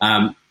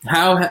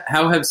 How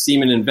have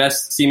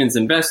Siemens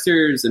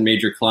investors and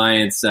major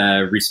clients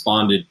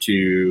responded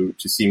to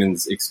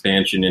Siemens'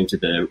 expansion into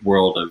the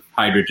world of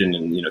hydrogen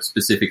and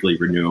specifically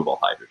renewable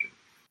hydrogen?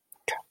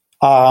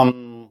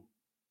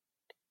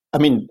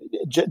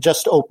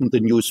 Just open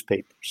the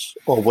newspapers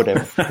or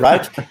whatever,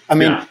 right?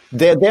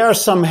 There are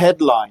some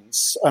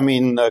headlines.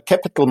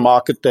 Capital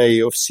Market Day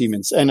of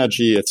Siemens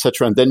Energy,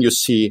 etc., and then you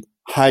see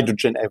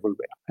hydrogen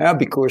everywhere. Yeah,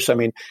 because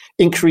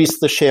increase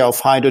the share of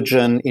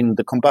hydrogen in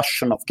the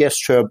combustion of gas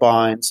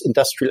turbines,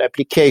 industrial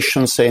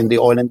applications, say in the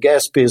oil and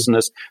gas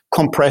business,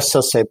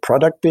 compressors, say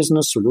product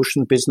business,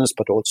 solution business,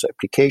 but also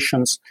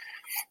applications.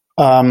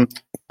 And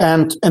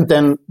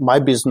then my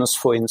business,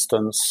 for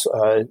instance,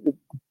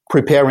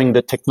 preparing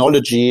the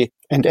technology.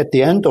 And at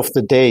the end of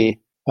the day,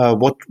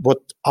 what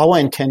our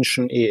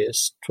intention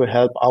is to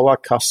help our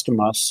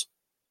customers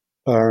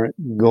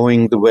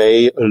going the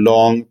way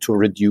along to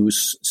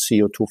reduce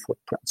CO2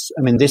 footprints.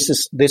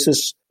 This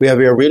is where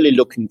we are really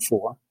looking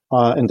for,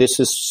 and this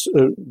is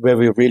where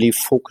we're really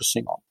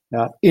focusing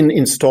on. In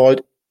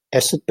installed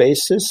asset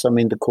bases,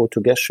 the coal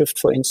to gas shift,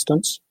 for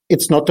instance,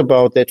 it's not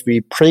about that we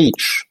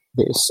preach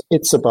this.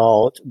 It's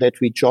about that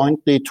we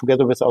jointly,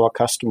 together with our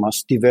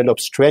customers, develop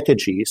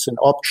strategies and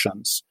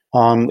options.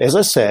 As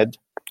I said,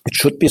 it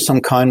should be some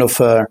kind of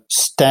a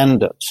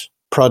standard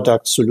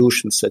product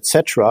solutions,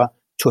 etc.,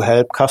 to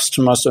help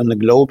customers on the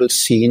global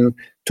scene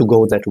to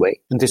go that way.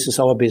 And this is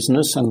our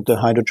business, and the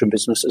hydrogen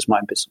business is my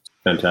business.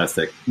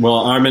 Fantastic. Well,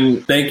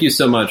 Armin, thank you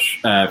so much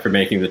for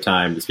making the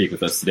time to speak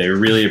with us today. We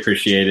really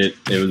appreciate it.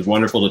 It was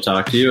wonderful to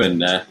talk to you,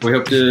 and we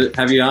hope to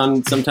have you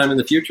on sometime in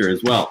the future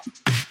as well.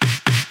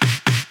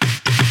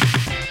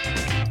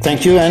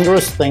 Thank you,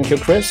 Andrews. Thank you,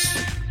 Chris.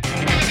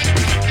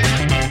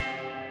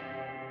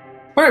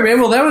 All right,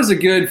 man. Well, that was a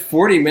good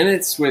 40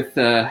 minutes with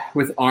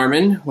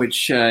Armin,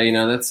 which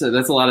that's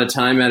a lot of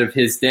time out of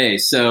his day.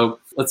 So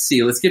let's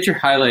see. Let's get your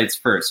highlights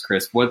first,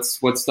 Chris. What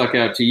stuck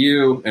out to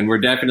you? And we're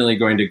definitely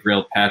going to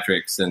grill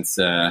Patrick since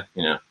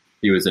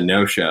he was a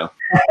no-show.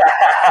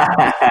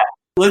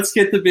 Let's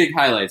get the big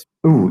highlights.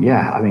 Oh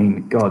yeah,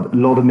 God, a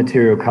lot of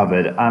material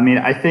covered.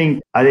 I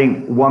think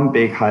one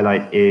big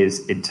highlight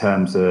is in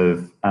terms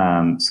of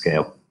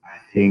scale. I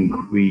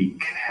think we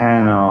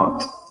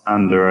cannot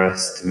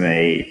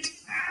underestimate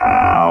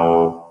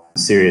how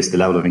serious the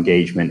level of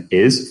engagement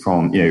is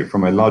from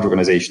a large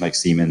organization like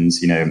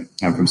Siemens,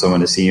 and from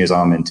someone as senior as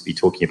Armin to be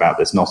talking about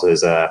this, not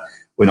as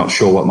we're not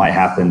sure what might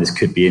happen, this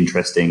could be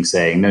interesting,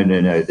 saying,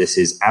 no, this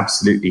is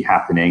absolutely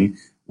happening.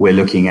 We're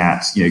looking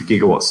at,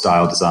 gigawatt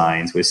style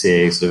designs. We're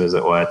seeing sort of as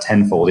it were a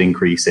tenfold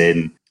increase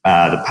in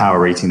the power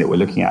rating that we're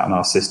looking at on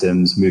our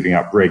systems, moving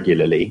up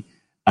regularly.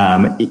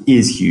 It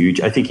is huge.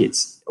 I think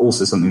it's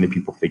also something that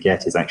people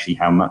forget is actually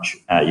how much,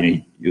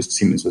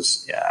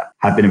 Siemens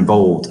had been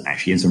involved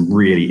actually in some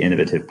really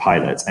innovative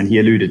pilots. And he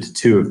alluded to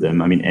two of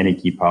them. I mean,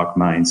 Energy Park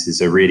Mines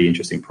is a really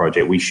interesting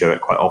project. We show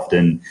it quite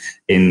often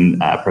in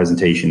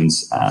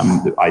presentations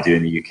that I do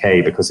in the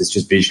UK because it's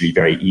just visually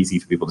very easy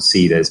for people to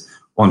see. There's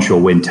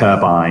onshore wind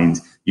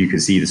turbines. You can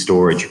see the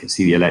storage. You can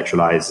see the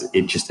electrolyzers.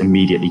 It just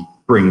immediately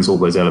brings all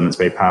those elements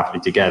very powerfully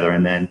together.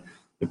 And then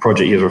the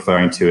project he was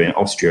referring to in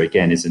Austria,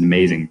 again, is an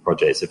amazing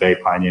project. It's a very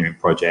pioneering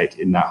project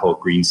in that whole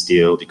green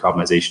steel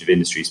decarbonization of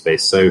industry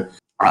space. So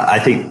I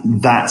think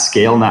that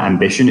scale and that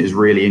ambition is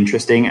really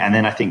interesting. And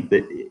then I think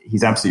that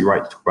he's absolutely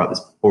right to talk about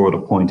this broader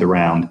point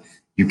around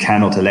you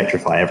cannot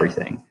electrify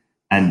everything.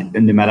 And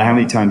no matter how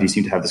many times you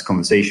seem to have this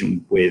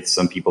conversation with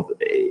some people,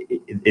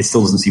 it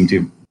still doesn't seem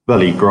to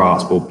fully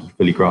grasp or be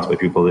fully grasped by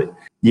people that,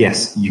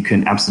 yes, you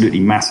can absolutely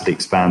massively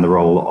expand the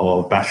role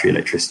of battery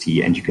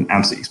electricity and you can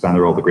absolutely expand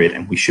the role of the grid.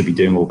 And we should be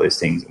doing all those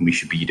things. And we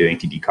should be doing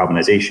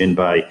decarbonization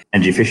by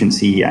energy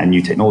efficiency and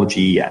new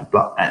technology and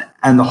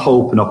the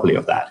whole panoply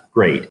of that.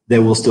 Great.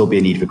 There will still be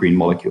a need for green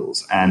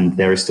molecules and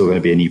there is still going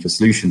to be a need for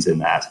solutions in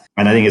that.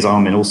 And I think as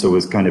Armin also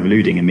was kind of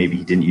alluding, and maybe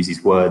he didn't use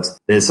these words,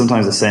 there's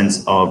sometimes a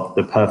sense of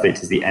the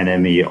perfect is the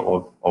enemy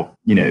of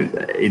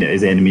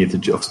is the enemy of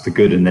the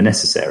good and the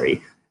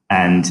necessary.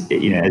 And,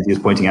 as he was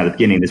pointing out at the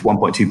beginning, there's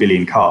 1.2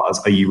 billion cars.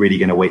 Are you really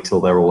going to wait till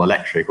they're all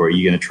electric, or are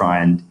you going to try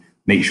and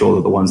make sure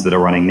that the ones that are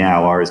running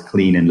now are as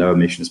clean and low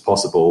emission as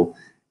possible,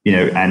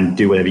 and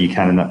do whatever you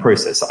can in that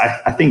process? So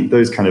I think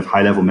those kind of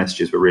high level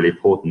messages were really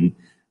important.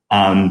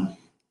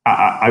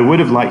 I would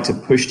have liked to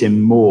push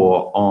him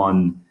more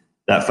on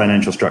that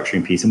financial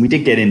structuring piece. And we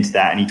did get into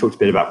that, and he talked a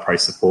bit about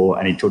price support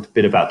and he talked a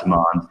bit about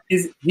demand.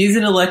 He's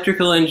an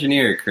electrical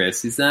engineer,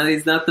 Chris. He's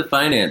not the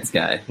finance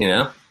guy,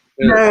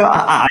 No,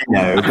 I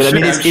know, but I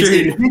mean, it's an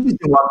interesting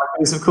one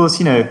because, of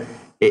course,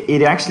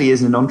 it actually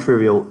is a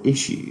non-trivial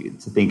issue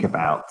to think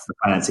about the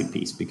financing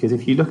piece. Because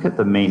if you look at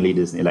the main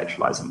leaders in the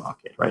electrolyzer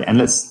market, right, and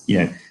let's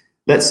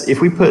if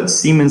we put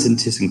Siemens and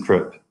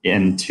ThyssenKrupp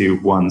into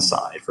one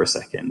side for a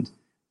second,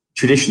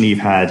 traditionally you've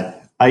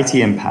had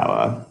ITM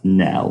Power,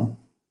 Nel,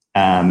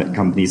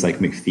 companies like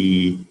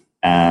McPhee,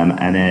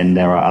 and then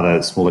there are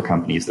other smaller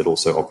companies that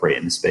also operate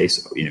in the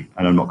space, and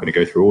I'm not going to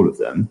go through all of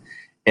them.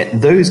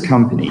 Those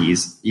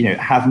companies,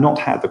 have not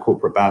had the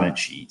corporate balance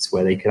sheets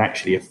where they can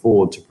actually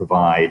afford to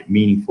provide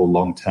meaningful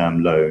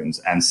long-term loans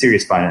and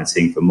serious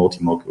financing for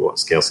multi-megawatt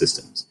scale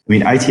systems. I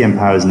mean, ITM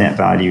Power's net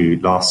value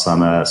last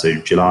summer, so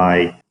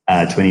July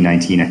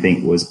 2019, I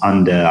think, was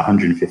under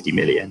 150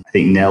 million. I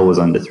think Nel was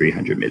under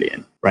 300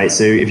 million, right?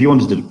 So if you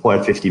wanted to deploy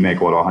a 50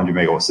 megawatt or 100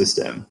 megawatt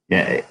system,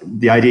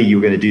 the idea you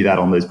were going to do that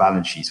on those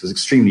balance sheets was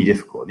extremely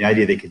difficult. The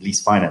idea they could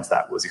lease finance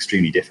that was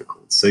extremely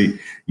difficult. So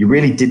you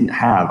really didn't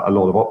have a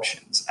lot of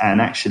options. And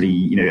actually,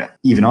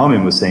 even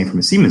Armin was saying from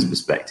a Siemens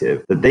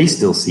perspective that they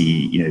still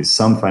see,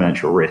 some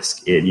financial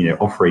risk in,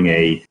 offering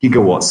a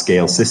gigawatt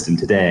scale system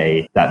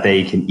today that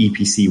they can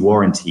EPC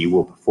warranty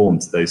will perform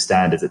to those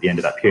standards at the end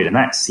of that period. And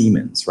that's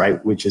Siemens,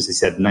 right? Which, as I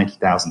said,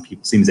 90,000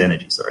 people, Siemens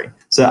Energy, sorry.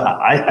 So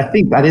I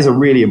think that is a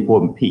really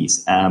important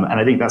piece. And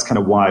I think that's kind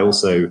of why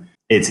also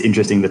it's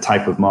interesting the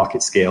type of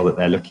market scale that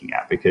they're looking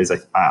at, because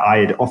I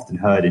had often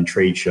heard in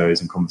trade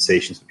shows and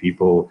conversations with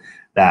people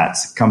that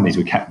companies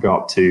would go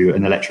up to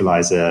an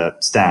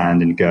electrolyzer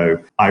stand and go,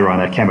 I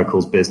run a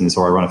chemicals business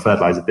or I run a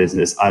fertilizer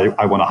business.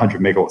 I want a 100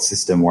 megawatt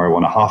system or I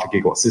want a half a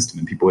gigawatt system.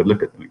 And people would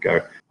look at them and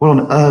go, what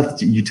on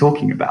earth are you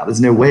talking about?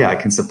 There's no way I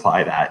can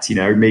supply that.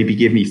 Maybe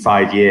give me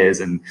 5 years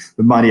and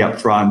the money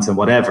up front and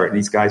whatever. And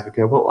these guys would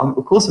go, well,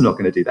 of course I'm not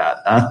going to do that.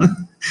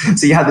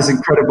 So you have this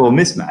incredible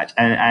mismatch.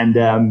 And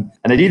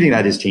I do think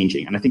that is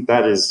changing. And I think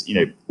that is,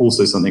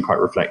 also something quite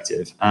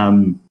reflective.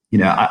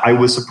 I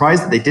was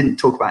surprised that they didn't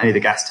talk about any of the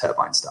gas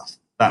turbine stuff.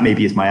 That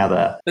maybe is my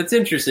other. That's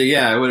interesting.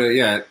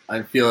 Yeah,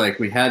 I feel like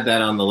we had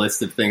that on the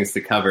list of things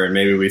to cover, and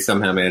maybe we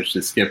somehow managed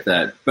to skip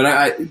that.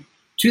 But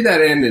to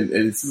that end, and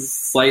it's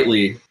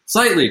slightly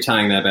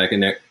tying that back in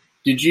there.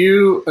 Did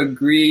you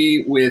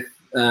agree with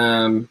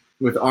Armin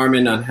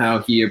on how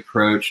he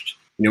approached?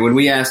 When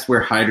we asked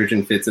where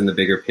hydrogen fits in the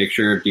bigger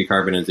picture of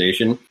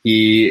decarbonization,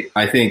 he,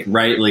 I think,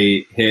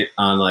 rightly hit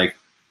on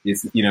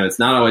it's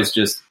not always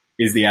just,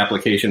 is the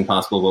application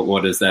possible, but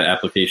what does that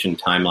application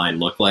timeline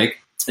look like?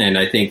 And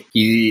I think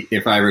he,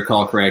 if I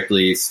recall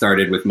correctly,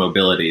 started with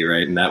mobility,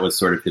 right? And that was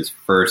sort of his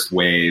first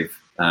wave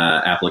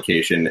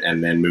application,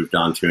 and then moved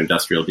on to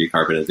industrial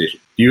decarbonization.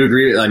 Do you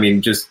agree? I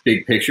mean, just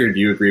big picture, do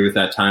you agree with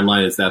that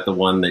timeline? Is that the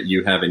one that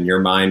you have in your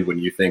mind when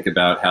you think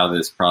about how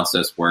this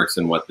process works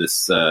and what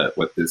this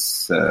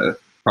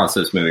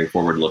process moving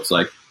forward looks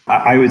like?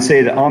 I would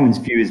say that Armin's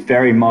view is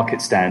very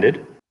market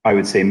standard. I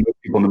would say most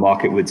people in the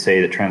market would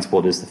say that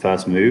transport is the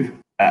first move.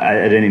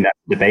 I don't think that's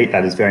a debate.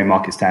 That is very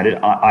market standard.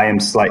 I am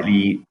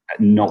slightly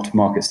not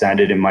market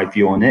standard in my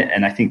view on it.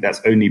 And I think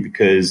that's only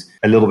because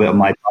a little bit of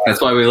my...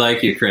 That's why we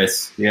like you,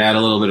 Chris. You add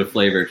a little bit of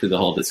flavor to the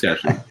whole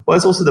discussion. Well,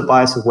 it's also the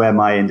bias of where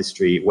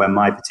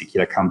my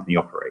particular company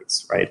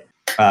operates, right?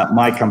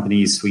 My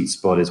company's sweet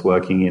spot is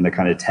working in the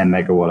kind of 10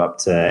 megawatt up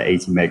to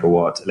 80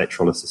 megawatt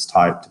electrolysis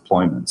type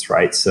deployments,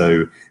 right?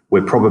 So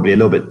we're probably a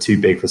little bit too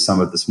big for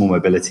some of the small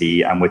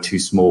mobility, and we're too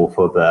small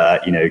for the,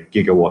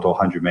 gigawatt or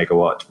 100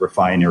 megawatt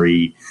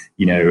refinery,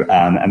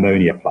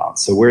 ammonia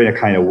plants. So we're in a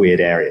kind of weird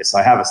area. So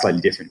I have a slightly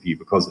different view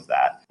because of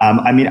that.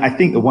 I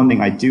think the one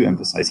thing I do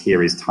emphasize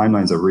here is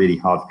timelines are really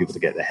hard for people to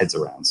get their heads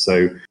around.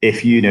 So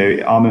if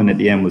Armin at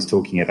the end was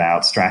talking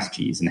about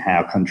strategies and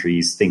how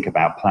countries think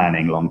about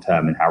planning long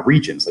term, and how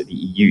regions like the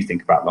EU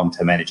think about long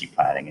term energy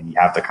planning, and you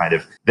have the kind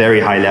of very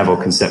high level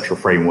conceptual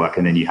framework,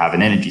 and then you have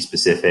an energy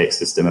specific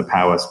system, a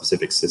power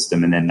specific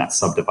system, and then that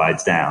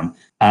subdivides down.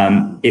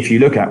 If you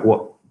look at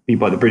what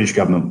people like the British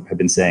government have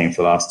been saying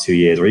for the last 2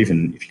 years, or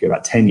even if you go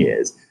back 10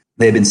 years,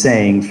 they've been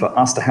saying for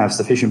us to have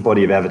sufficient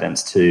body of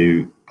evidence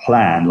to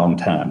plan long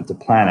term, to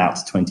plan out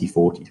to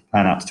 2040, to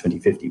plan out to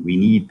 2050, we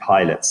need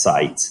pilot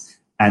sites,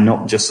 and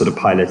not just sort of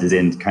pilot as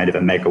in kind of a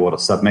megawatt or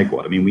sub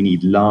megawatt. I mean, we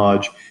need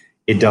large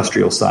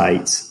industrial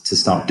sites to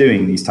start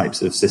doing these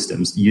types of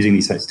systems, using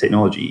these types of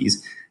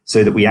technologies,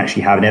 so that we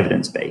actually have an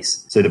evidence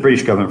base. So the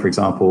British government, for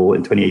example,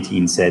 in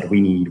 2018 said we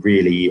need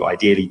really, or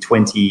ideally,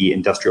 20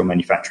 industrial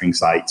manufacturing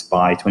sites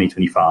by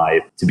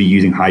 2025 to be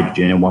using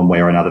hydrogen in one way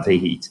or another for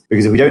heat.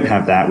 Because if we don't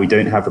have that, we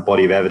don't have the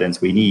body of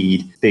evidence we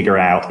need to figure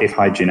out if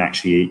hydrogen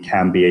actually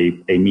can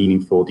be a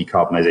meaningful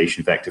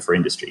decarbonization vector for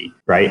industry,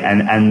 right?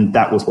 And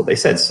that was what they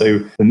said.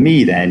 So for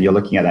me, then, you're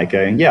looking at that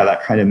going, yeah,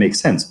 that kind of makes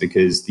sense,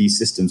 because these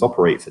systems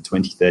operate for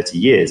 20, 30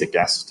 years, a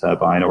gas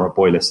turbine or a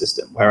boiler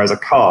system. Whereas a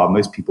car,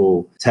 most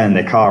people turn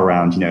their car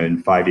around,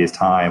 in 5 years'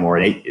 time or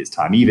in 8 years'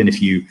 time. Even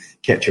if you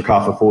kept your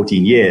car for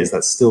 14 years,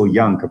 that's still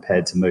young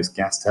compared to most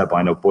gas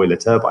turbine or boiler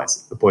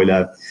turbines, the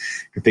boiler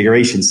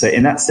configuration. So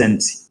in that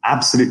sense,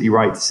 absolutely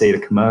right to say the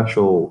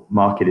commercial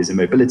market is in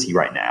mobility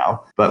right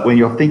now. But when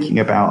you're thinking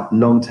about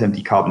long-term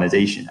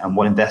decarbonization and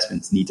what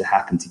investments need to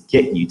happen to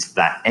get you to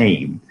that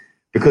aim,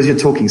 because you're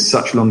talking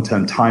such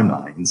long-term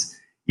timelines,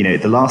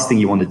 the last thing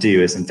you want to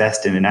do is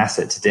invest in an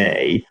asset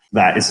today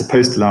that is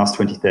supposed to last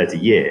 20, 30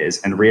 years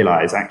and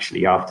realize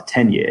actually after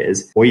 10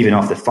 years or even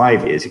after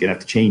 5 years, you're going to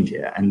have to change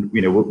it. And,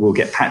 we'll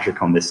get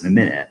Patrick on this in a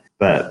minute.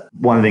 But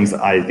one of the things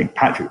that I think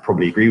Patrick would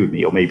probably agree with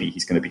me, or maybe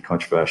he's going to be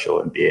controversial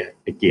and be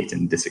a git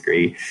and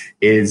disagree,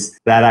 is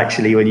that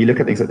actually when you look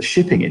at things like the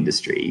shipping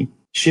industry,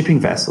 shipping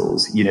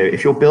vessels,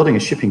 if you're building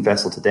a shipping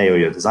vessel today or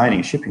you're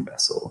designing a shipping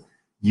vessel,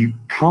 you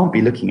can't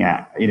be looking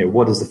at,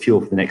 what is the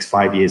fuel for the next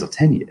 5 years or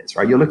 10 years,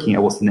 right? You're looking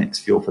at what's the next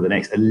fuel for the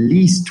next at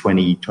least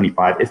 20,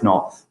 25, if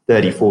not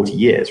 30, 40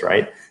 years,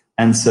 right?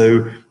 And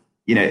so,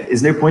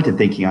 there's no point in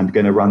thinking I'm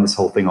going to run this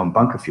whole thing on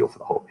bunker fuel for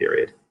the whole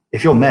period.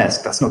 If you're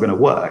Maersk, that's not going to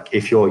work.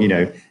 If you're,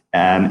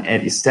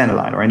 Stena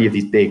Line or any of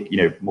these big,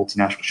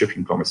 multinational shipping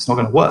conglomerates, it's not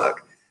going to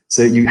work.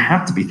 So you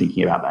have to be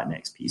thinking about that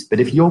next piece. But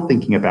if you're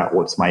thinking about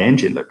what's my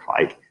engine look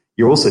like,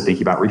 you're also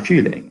thinking about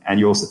refueling, and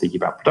you're also thinking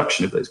about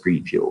production of those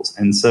green fuels.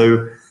 And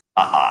so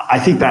I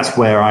think that's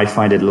where I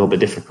find it a little bit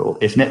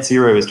difficult. If net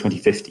zero is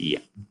 2050,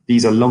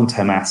 these are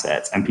long-term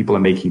assets, and people are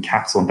making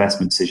capital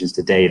investment decisions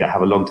today that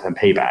have a long-term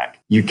payback.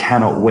 You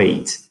cannot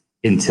wait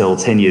until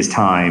 10 years'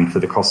 time for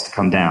the cost to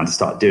come down to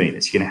start doing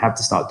this. You're going to have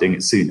to start doing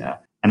it sooner.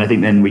 And I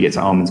think then we get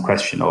to Armin's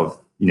question of,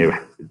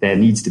 there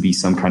needs to be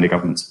some kind of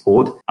government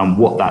support, and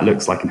what that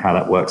looks like and how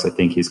that works, I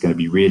think is going to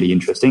be really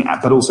interesting,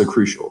 but also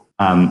crucial.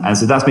 And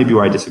so that's maybe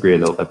where I disagree a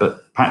little bit.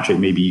 But Patrick,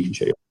 maybe you can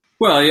share.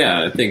 Well,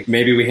 yeah, I think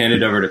maybe we hand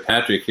it over to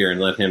Patrick here and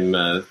let him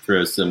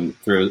throw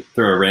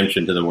a wrench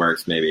into the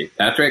works. Maybe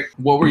Patrick,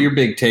 what were your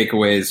big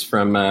takeaways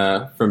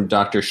from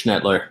Dr.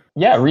 Schnettler?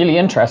 Yeah, really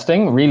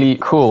interesting, really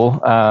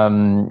cool,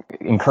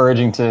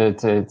 encouraging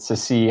to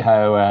see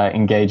how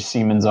engaged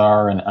Siemens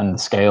are and the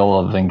scale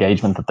of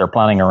engagement that they're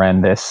planning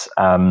around this.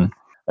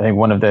 I think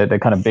one of the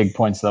kind of big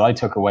points that I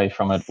took away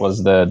from it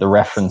was the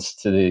reference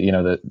to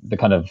the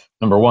kind of,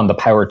 number one, the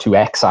power to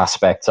X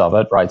aspects of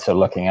it, right? So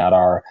looking at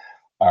our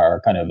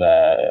kind of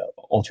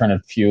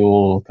alternate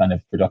fuel kind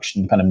of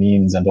production kind of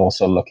means, and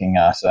also looking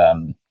at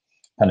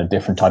kind of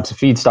different types of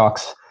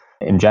feedstocks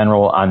in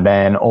general, and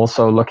then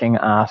also looking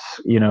at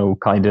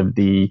kind of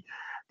the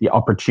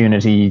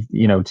opportunity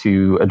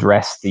to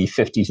address the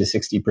 50 to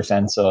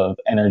 60% of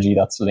energy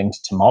that's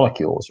linked to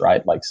molecules,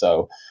 right? Like,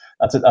 so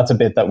that's a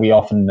bit that we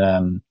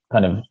often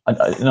kind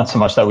of, not so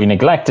much that we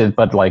neglected,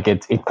 but like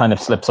it kind of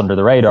slips under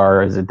the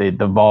radar, is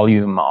the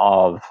volume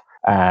of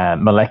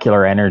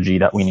molecular energy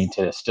that we need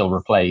to still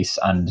replace,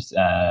 and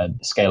the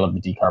scale of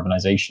the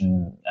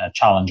decarbonization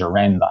challenge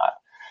around that.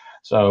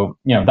 So,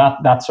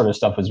 that sort of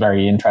stuff was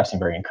very interesting,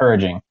 very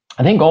encouraging.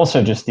 I think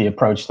also just the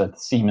approach that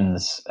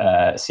Siemens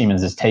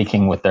is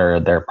taking with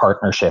their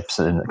partnerships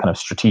and kind of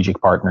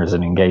strategic partners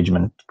and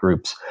engagement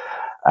groups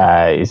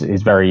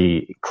is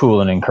very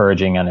cool and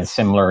encouraging, and is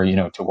similar,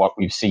 to what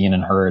we've seen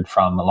and heard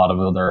from a lot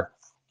of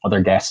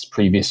other guests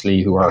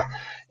previously who are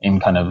in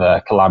kind of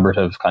a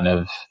collaborative kind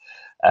of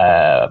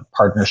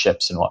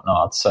partnerships and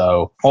whatnot.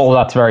 So all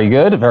that's very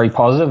good, very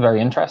positive,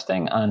 very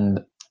interesting.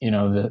 And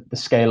the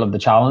scale of the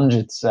challenge,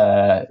 it's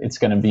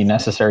going to be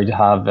necessary to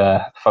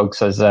have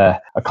folks as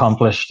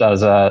accomplished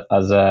as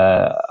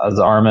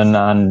Armin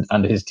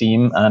and his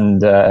team,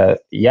 and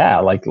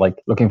like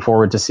looking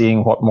forward to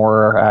seeing what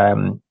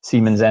more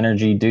Siemens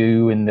Energy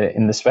do in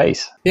the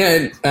space.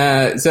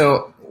 Yeah.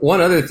 So one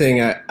other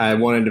thing I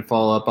wanted to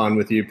follow up on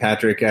with you,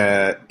 Patrick.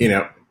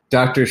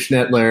 Dr.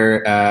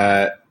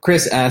 Schnettler.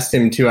 Chris asked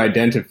him to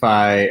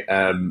identify,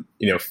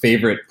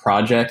 favorite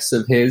projects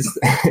of his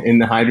in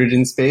the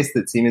hydrogen space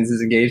that Siemens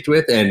is engaged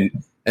with. And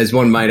as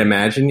one might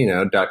imagine,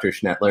 Dr.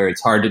 Schnettler,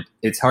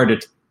 it's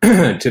hard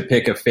to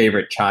pick a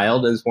favorite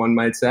child, as one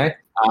might say.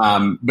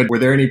 But were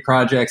there any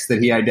projects that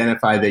he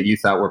identified that you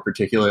thought were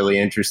particularly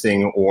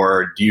interesting,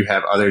 or do you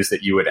have others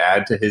that you would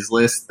add to his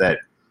list that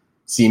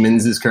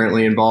Siemens is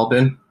currently involved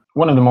in?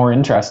 One of the more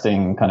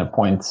interesting kind of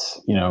points,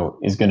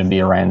 is going to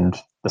be around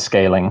the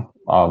scaling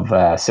of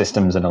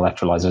systems and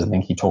electrolyzers. I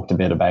think he talked a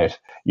bit about,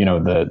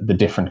 the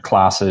different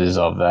classes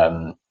of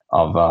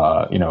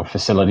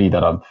facility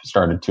that have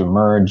started to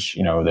emerge.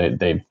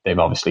 They've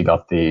obviously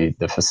got the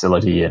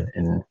facility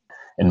in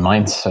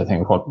Mainz. I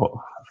think I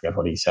forget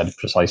what he said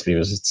precisely. It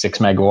was 6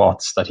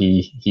 megawatts that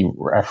he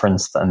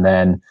referenced, and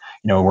then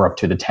we're up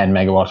to the 10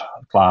 megawatt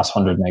class,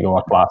 100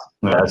 megawatt class.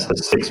 Yeah, so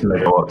 6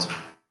 megawatts.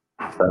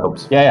 That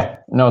helps. Yeah.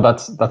 No,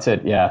 that's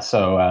it. Yeah.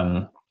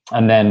 So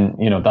and then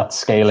that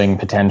scaling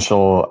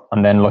potential,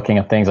 and then looking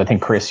at things. I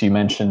think Chris, you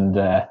mentioned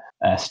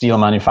steel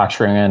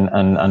manufacturing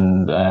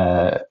and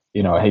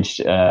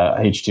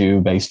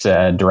H2 based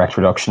direct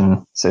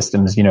reduction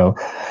systems.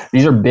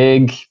 These are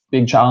big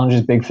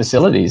challenges, big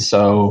facilities.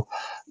 So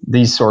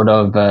these sort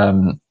of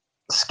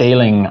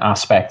scaling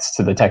aspects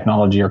to the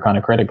technology are kind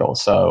of critical.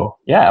 So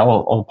yeah,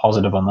 all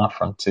positive on that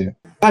front too.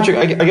 Patrick,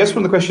 I guess one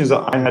of the questions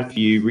that I had for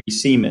you, re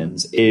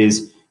Siemens,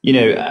 is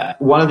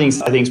one of the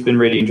things I think has been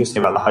really interesting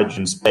about the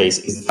hydrogen space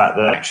is the fact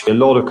that actually a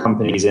lot of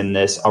companies in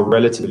this are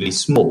relatively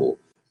small,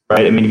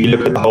 right? I mean, if you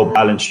look at the whole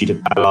balance sheet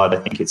of Ballard, I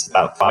think it's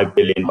about $5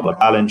 billion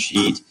balance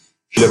sheet.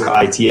 If you look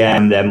at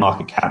ITM, their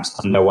market cap's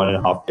under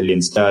 1.5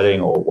 billion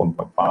sterling, or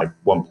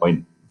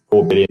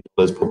 1.4 billion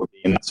dollars, probably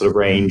in that sort of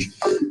range.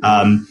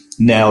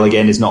 Nel,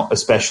 again, is not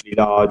especially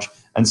large.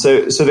 And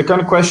so the kind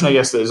of question, I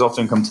guess, that has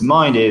often come to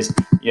mind is,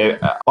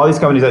 are these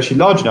companies actually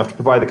large enough to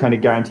provide the kind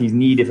of guarantees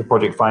needed for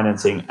project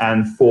financing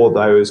and for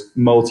those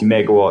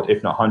multi-megawatt,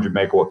 if not 100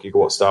 megawatt,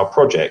 gigawatt style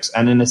projects?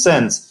 And in a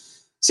sense,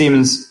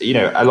 Siemens,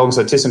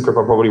 alongside ThyssenKrupp,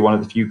 are probably one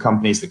of the few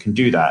companies that can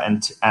do that.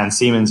 And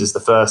Siemens is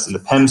the first in the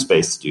PEM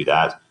space to do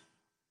that.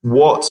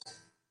 What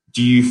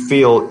do you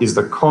feel is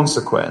the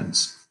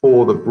consequence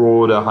for the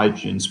broader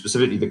hydrogen,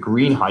 specifically the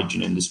green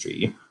hydrogen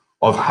industry,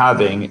 of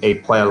having a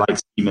player like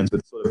Siemens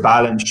with the sort of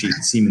balance sheet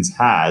that Siemens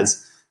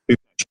has, who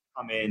can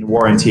come in,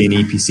 warranty and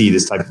EPC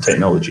this type of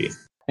technology?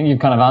 I think you've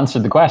kind of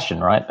answered the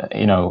question, right?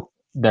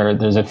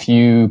 There's a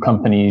few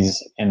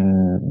companies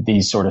in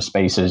these sort of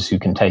spaces who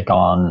can take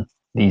on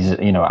these,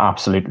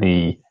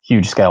 absolutely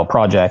huge scale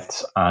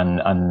projects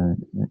and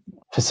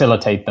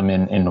facilitate them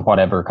in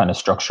whatever kind of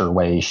structure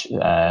way,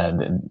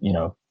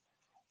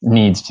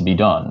 needs to be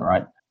done,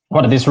 right?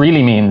 What this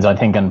really means, I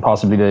think, and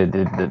possibly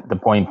the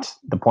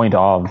point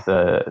of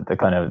the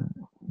kind of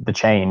the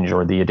change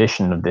or the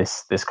addition of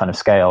this kind of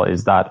scale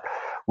is that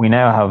we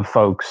now have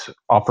folks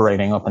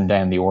operating up and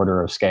down the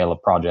order of scale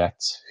of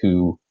projects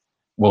who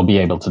will be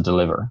able to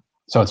deliver.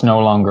 So it's no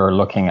longer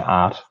looking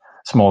at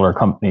smaller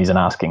companies and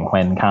asking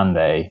when can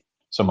they,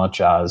 so much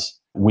as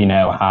we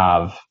now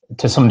have,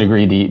 to some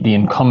degree, the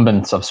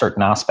incumbents of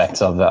certain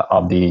aspects of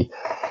the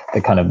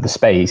kind of the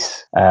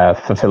space,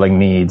 fulfilling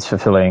needs,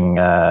 fulfilling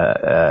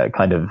the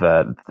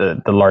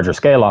larger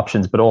scale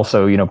options, but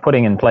also,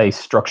 putting in place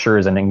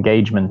structures and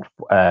engagement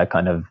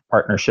kind of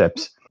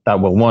partnerships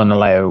that will, one,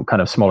 allow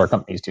kind of smaller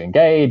companies to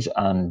engage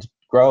and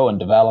grow and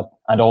develop,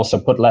 and also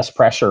put less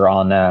pressure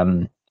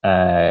on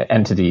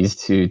entities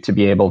to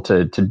be able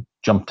to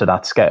jump to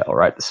that scale,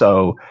 right?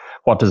 So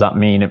what does that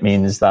mean? It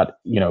means that,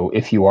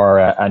 if you are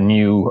a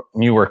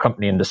newer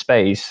company in the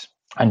space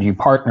and you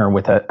partner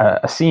with a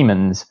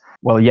Siemens,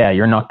 well, yeah,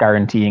 you're not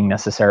guaranteeing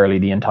necessarily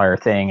the entire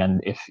thing.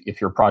 And if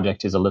your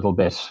project is a little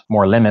bit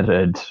more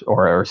limited,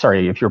 or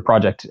if your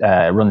project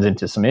runs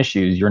into some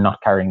issues, you're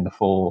not carrying the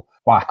full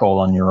whack all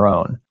on your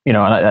own. And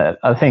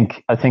I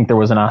think there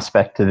was an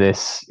aspect to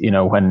this,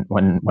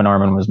 when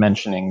Armin was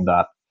mentioning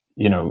that,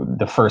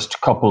 the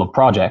first couple of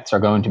projects are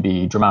going to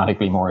be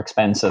dramatically more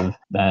expensive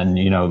than,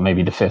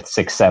 maybe the 5th,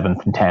 6th,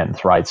 7th, and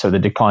 10th, right? So the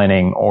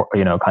declining or,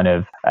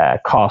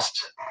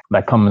 cost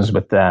that comes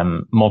with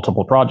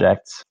multiple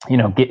projects,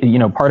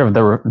 part of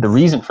the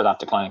reason for that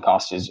declining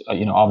cost is,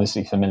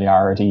 obviously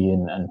familiarity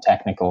and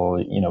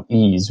technical,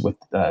 ease with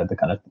the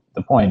kind of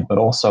the point, but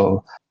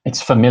also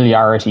it's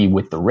familiarity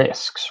with the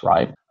risks,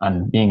 right?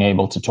 And being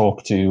able to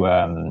talk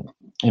to,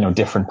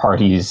 different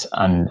parties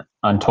and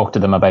talk to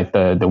them about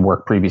the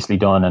work previously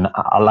done and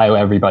allow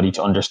everybody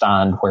to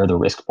understand where the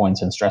risk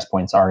points and stress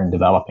points are in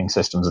developing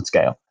systems at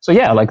scale. So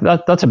yeah, like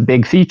that's a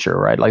big feature,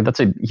 right? Like that's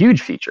a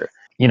huge feature.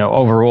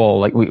 overall,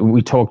 like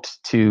we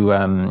talked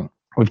to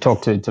we've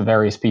talked to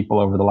various people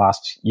over the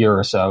last year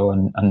or so,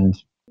 and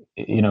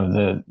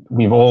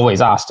we've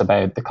always asked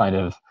about the kind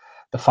of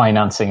the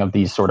financing of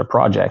these sort of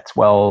projects.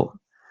 Well,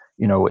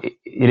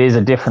 it is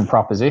a different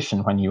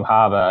proposition when you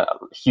have a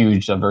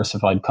huge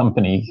diversified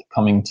company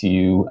coming to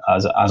you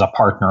as a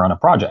partner on a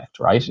project,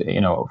 right?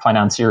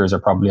 Financiers are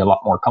probably a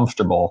lot more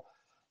comfortable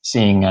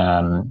seeing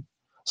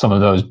some of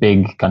those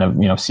big kind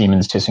of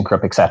Siemens,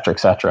 ThyssenKrupp, et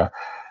cetera,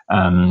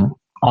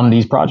 on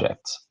these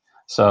projects.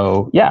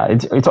 So yeah,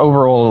 it's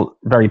overall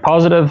very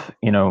positive.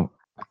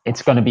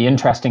 It's going to be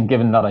interesting,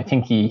 given that I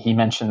think he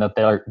mentioned that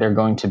they're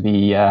going to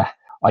be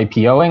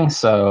IPOing.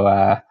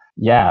 So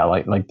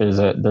like there's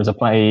a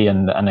play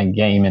and a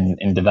game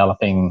in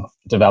developing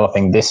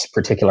this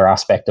particular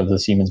aspect of the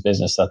Siemens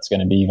business that's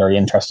going to be very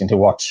interesting to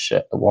watch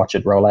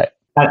it roll out.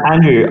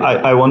 Andrew,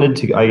 I wanted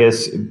to, I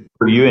guess,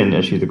 for you in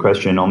actually the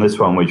question on this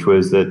one, which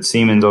was that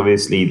Siemens,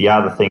 obviously, the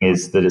other thing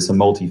is that it's a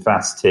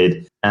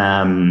multifaceted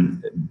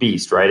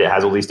beast, right? It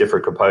has all these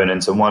different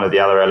components. And one of the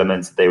other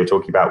elements that they were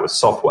talking about was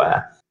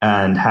software,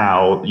 and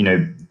how,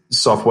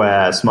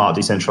 software, smart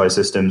decentralized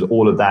systems,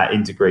 all of that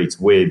integrates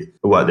with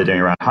the work they're doing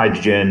around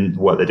hydrogen, the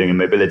work they're doing in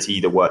mobility,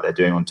 the work they're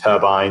doing on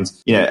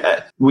turbines.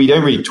 We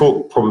don't really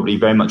talk probably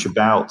very much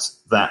about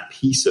that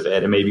piece of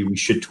it, and maybe we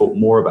should talk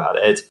more about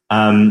it.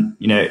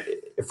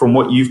 From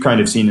what you've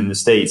kind of seen in the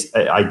States,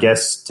 I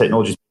guess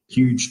technology is a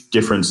huge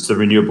difference to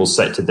the renewables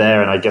sector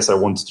there. And I guess I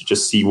wanted to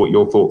just see what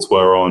your thoughts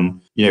were on,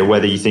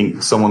 whether you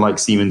think someone like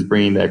Siemens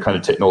bringing their kind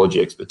of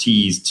technology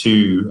expertise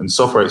to and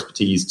software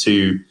expertise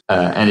to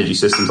energy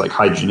systems like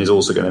hydrogen is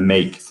also going to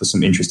make for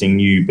some interesting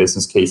new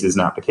business cases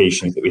and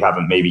applications that we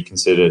haven't maybe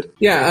considered.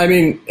 Yeah, I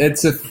mean,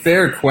 it's a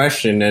fair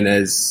question. And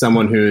as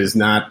someone who is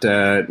not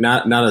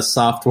a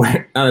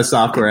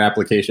software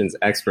applications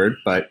expert,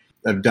 but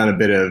I've done a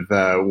bit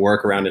of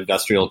work around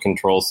industrial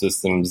control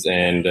systems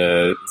and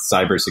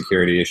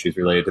cybersecurity issues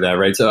related to that,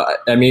 right? So,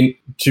 I mean,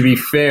 to be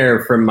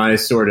fair, from my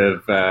sort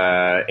of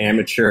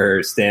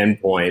amateur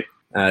standpoint,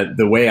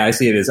 the way I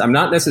see it is I'm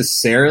not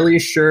necessarily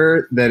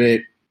sure that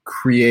it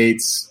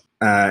creates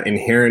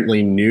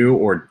inherently new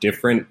or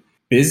different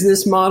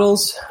business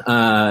models.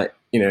 In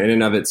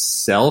and of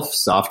itself,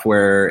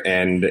 software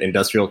and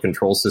industrial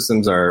control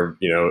systems are,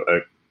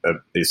 a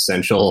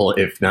essential,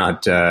 if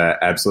not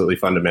absolutely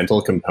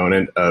fundamental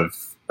component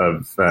of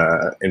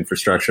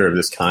infrastructure of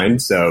this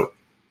kind. So,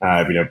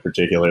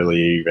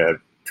 particularly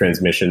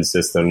transmission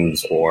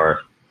systems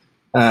or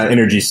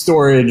energy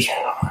storage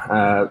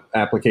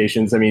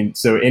applications. I mean,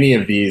 so any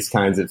of these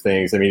kinds of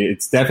things. I mean,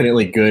 it's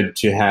definitely good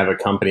to have a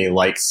company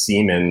like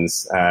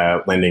Siemens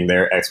lending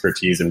their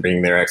expertise and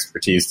bringing their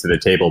expertise to the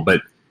table.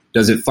 But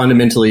does it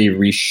fundamentally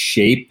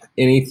reshape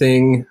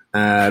anything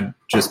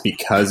just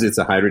because it's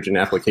a hydrogen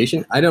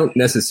application? I don't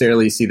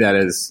necessarily see that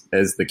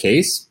as the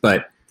case,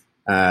 but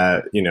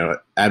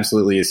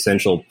absolutely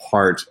essential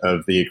part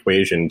of the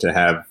equation to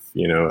have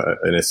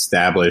an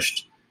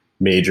established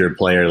major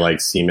player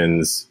like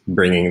Siemens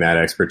bringing that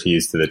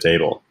expertise to the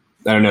table.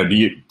 I don't know. Do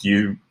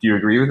you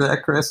agree with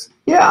that, Chris?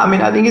 Yeah, I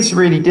mean, I think it's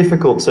really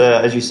difficult to,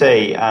 as you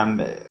say,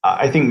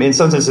 I think in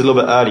some sense a little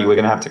bit early. We're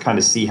going to have to kind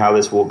of see how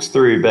this walks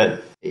through.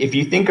 But if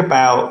you think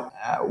about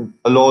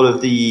a lot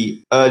of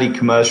the early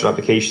commercial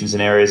applications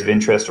and areas of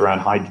interest around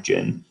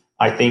hydrogen,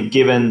 I think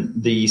given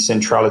the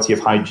centrality of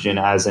hydrogen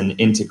as an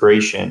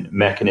integration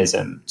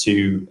mechanism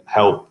to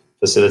help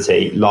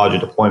facilitate larger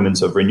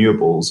deployments of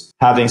renewables,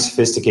 having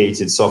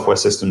sophisticated software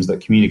systems that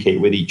communicate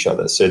with each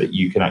other so that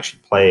you can actually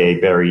play a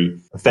very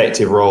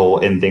effective role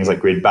in things like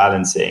grid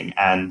balancing,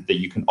 and that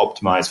you can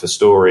optimize for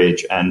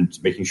storage and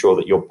making sure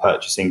that you're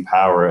purchasing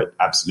power at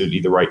absolutely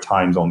the right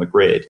times on the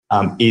grid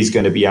is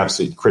going to be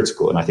absolutely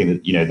critical. And I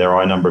think that, there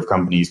are a number of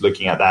companies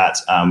looking at that.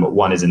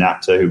 One is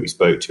Enapter, who we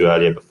spoke to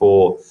earlier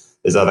before.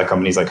 There's other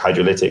companies like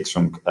Hydrolytics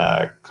from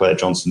Claire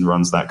Johnson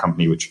runs that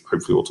company, which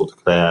hopefully we'll talk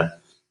to Claire,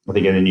 I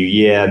think, in the new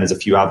year, and there's a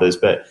few others.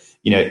 But,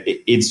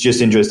 it's just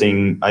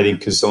interesting, I think,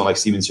 because someone like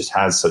Siemens just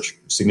has such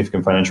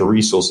significant financial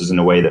resources in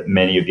a way that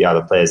many of the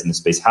other players in the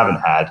space haven't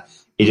had.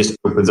 It just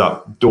opens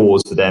up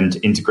doors for them to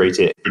integrate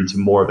it into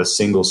more of a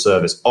single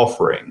service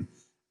offering.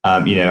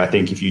 I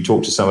think if you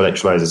talk to some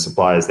electrolyzer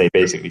suppliers, they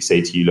basically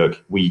say to you,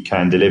 look, we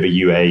can deliver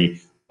you a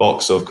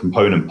box of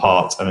component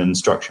parts and an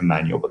instruction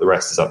manual, but the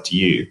rest is up to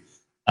you,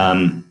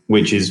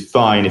 which is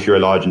fine if you're a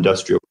large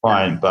industrial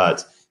client,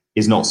 but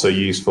is not so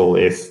useful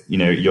if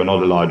you're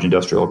not a large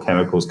industrial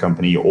chemicals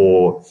company,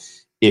 or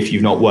if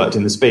you've not worked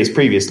in the space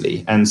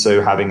previously. And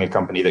so having a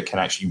company that can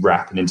actually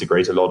wrap and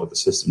integrate a lot of the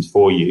systems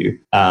for you,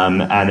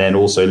 and then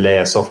also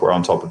layer software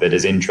on top of it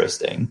is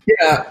interesting.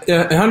 Yeah,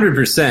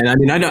 100%. I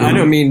mean, I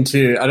don't mean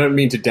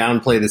to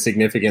downplay the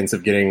significance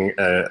of getting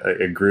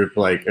a group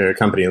like a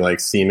company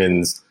like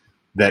Siemens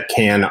that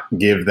can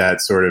give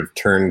that sort of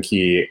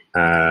turnkey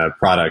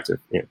product.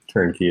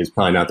 Turnkey is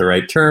probably not the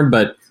right term,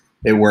 but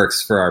it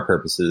works for our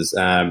purposes.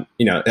 I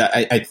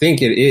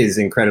think it is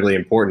incredibly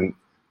important.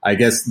 I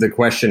guess the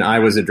question I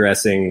was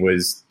addressing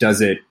was,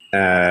 does it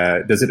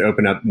does it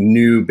open up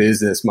new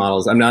business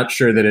models? I'm not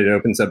sure that it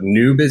opens up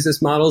new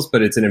business models,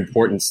 but it's an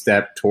important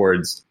step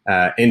towards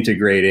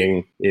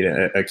integrating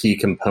a key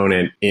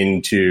component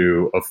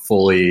into a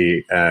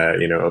fully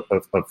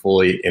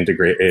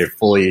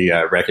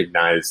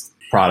recognized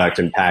product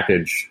and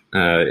package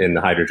in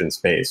the hydrogen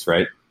space,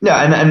 right?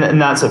 Yeah,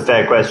 and that's a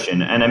fair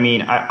question. And I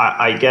mean,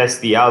 I guess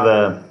the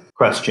other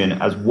question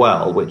as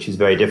well, which is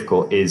very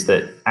difficult, is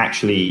that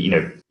actually,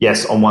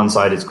 yes, on one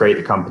side, it's great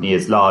the company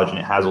is large and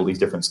it has all these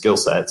different skill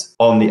sets.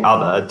 On the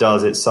other,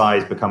 does its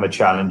size become a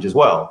challenge as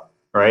well,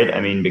 right?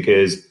 I mean,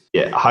 because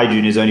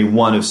hydrogen is only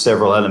one of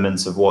several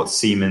elements of what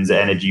Siemens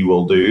Energy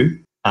will do.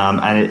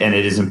 And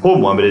it is an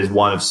important one, but it is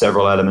one of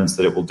several elements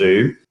that it will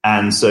do.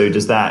 And so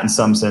does that in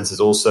some senses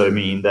also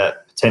mean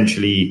that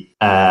potentially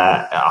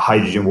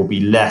hydrogen will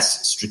be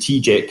less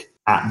strategic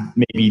at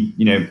maybe,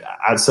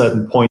 at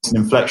certain points and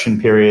inflection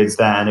periods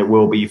than it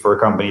will be for a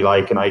company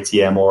like an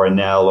ITM or a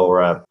Nel or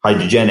a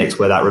Hydrogenics,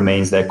 where that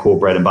remains their core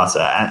bread and butter.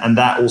 And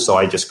that also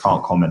I just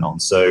can't comment on.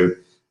 So,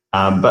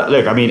 but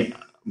look, I mean,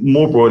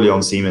 more broadly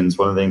on Siemens,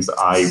 one of the things that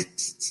I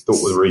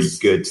thought was really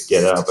good to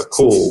get out of the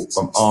call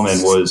from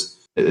Armin was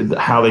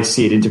how they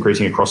see it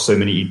integrating across so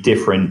many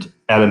different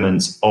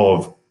elements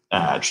of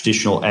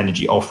traditional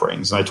energy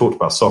offerings. And I talked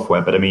about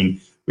software, but I mean,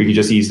 we could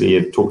just easily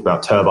have talked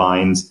about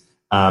turbines.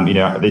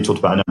 They talked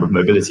about a number of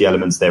mobility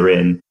elements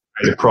therein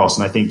across.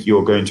 And I think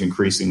you're going to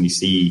increasingly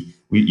see,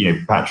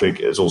 Patrick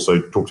has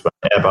also talked about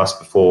Airbus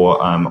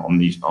before on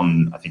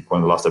I think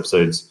one of the last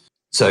episodes.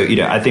 So,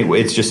 I think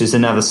it's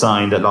another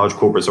sign that large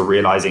corporates are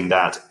realizing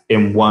that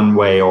in one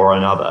way or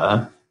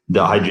another,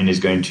 the hydrogen is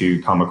going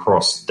to come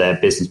across their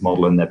business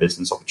model and their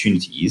business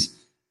opportunities.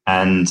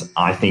 And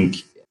I think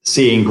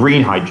seeing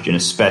green hydrogen,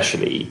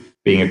 especially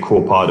being a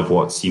core part of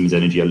what Siemens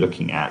Energy are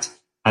looking at,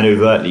 and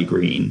overtly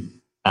green,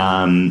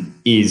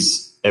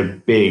 is a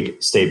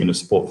big statement of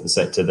support for the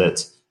sector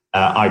that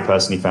I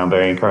personally found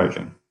very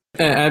encouraging.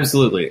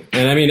 Absolutely.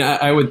 And I mean,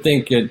 I would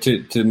think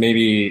to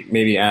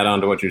maybe add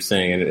on to what you're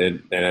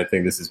saying, and I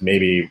think this is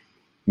maybe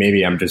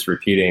I'm just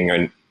repeating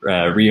and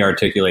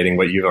re-articulating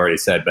what you've already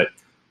said, but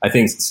I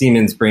think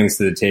Siemens brings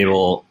to the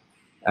table,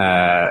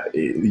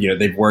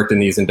 they've worked in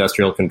these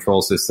industrial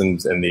control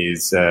systems and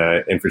these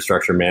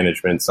infrastructure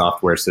management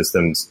software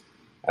systems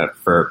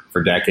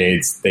for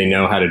decades. They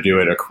know how to do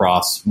it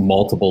across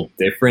multiple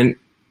different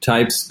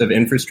types of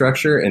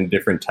infrastructure and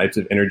different types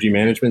of energy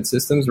management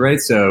systems, right?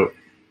 So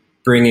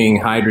bringing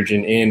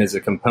hydrogen in as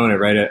a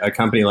component, right? A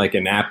company like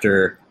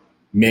Enapter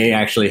may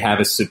actually have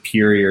a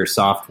superior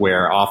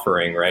software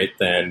offering, right,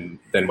 than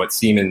what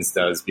Siemens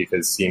does,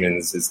 because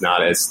Siemens is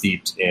not as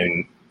steeped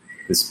in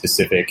the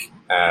specific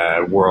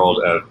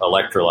world of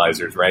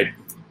electrolyzers, right?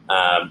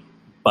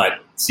 But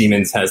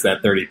Siemens has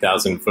that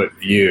 30,000-foot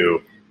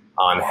view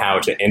on how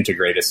to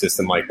integrate a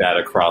system like that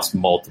across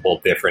multiple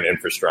different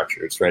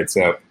infrastructures, right?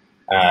 So,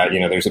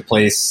 there's a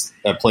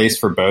place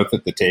for both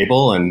at the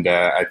table, and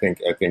I think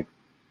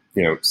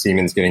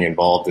Siemens getting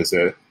involved is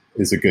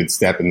a good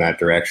step in that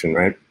direction,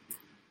 right?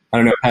 I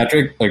don't know,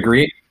 Patrick,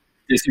 agree?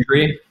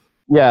 Disagree?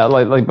 Yeah,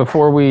 like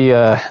before we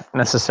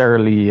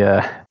necessarily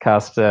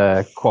cast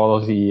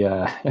quality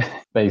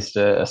based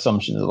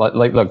assumptions,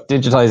 like look,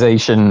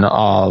 digitization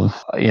of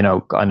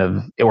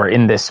or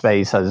in this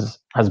space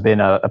has been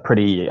a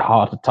pretty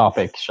hot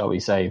topic, shall we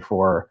say,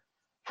 for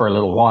a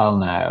little while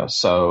now.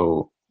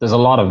 So there's a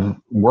lot of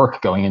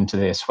work going into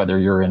this, whether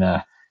you're in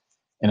a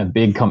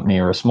big company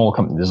or a small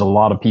company. There's a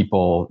lot of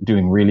people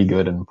doing really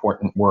good and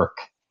important work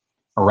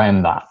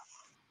around that.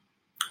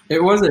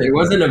 It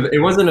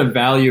wasn't a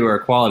value or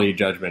quality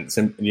judgment.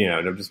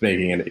 I'm just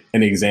making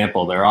an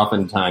example. There are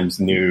oftentimes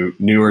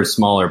newer,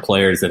 smaller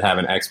players that have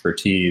an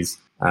expertise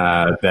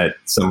that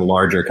some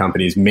larger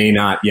companies may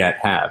not yet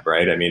have,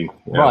 right? I mean,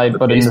 right.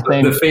 But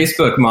the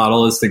Facebook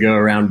model is to go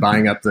around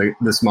buying up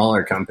the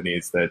smaller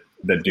companies that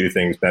do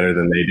things better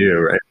than they do,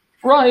 right?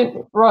 Right,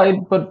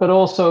 but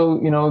also,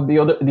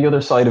 the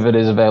other side of it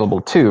is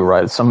available too,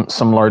 right? Some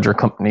larger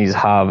companies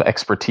have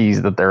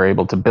expertise that they're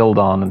able to build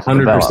on and to 100%.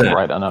 Develop,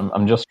 right? And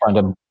I'm just trying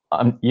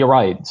to. You're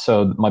right.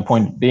 So my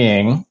point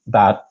being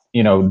that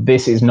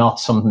this is not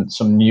some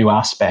new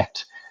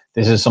aspect.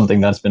 This is something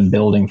that's been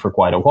building for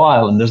quite a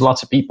while, and there's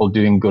lots of people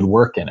doing good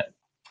work in it.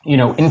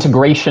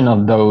 Integration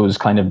of those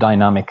kind of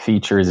dynamic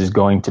features is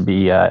going to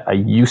be a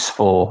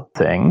useful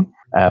thing.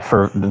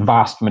 For the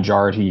vast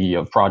majority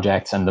of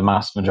projects and the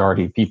vast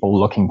majority of people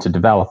looking to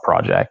develop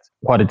projects.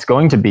 What it's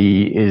going to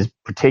be is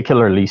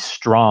particularly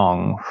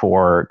strong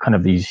for kind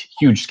of these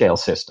huge scale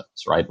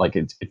systems, right? Like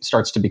it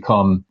starts to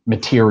become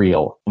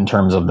material in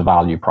terms of the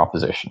value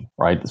proposition,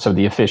 right? So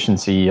the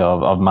efficiency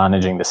of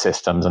managing the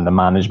systems and the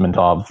management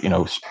of,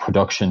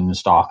 production,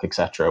 stock, et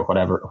cetera,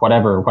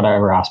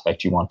 whatever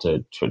aspect you want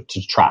to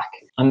track.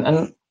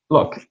 And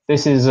look,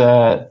 this is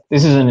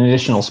an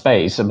additional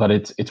space, but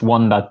it's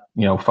one that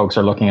folks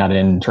are looking at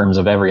in terms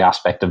of every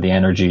aspect of the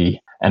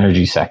energy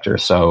energy sector.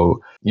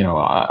 So,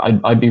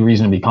 I'd be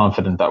reasonably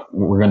confident that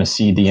we're going to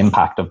see the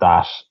impact of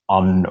that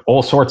on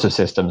all sorts of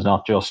systems,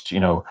 not just,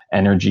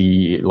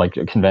 energy, like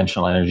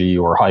conventional energy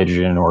or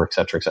hydrogen or et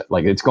cetera, et cetera.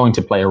 Like it's going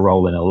to play a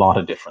role in a lot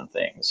of different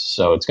things.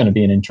 So it's going to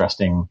be an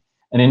interesting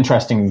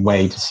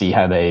way to see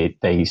how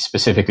they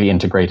specifically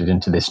integrate it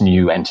into this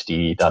new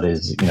entity that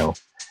is,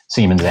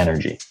 Siemens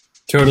Energy.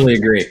 Totally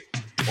agree.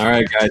 All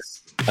right,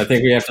 guys, I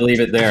think we have to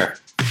leave it there.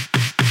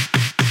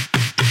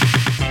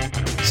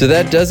 So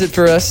that does it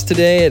for us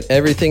today at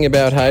Everything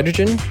About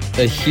Hydrogen.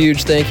 A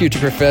huge thank you to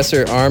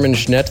Professor Armin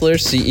Schnettler,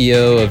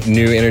 CEO of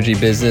New Energy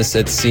Business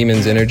at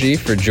Siemens Energy,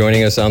 for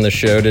joining us on the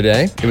show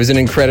today. It was an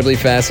incredibly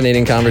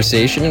fascinating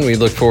conversation, and we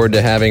look forward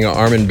to having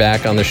Armin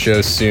back on the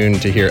show soon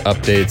to hear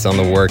updates on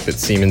the work that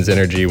Siemens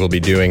Energy will be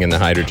doing in the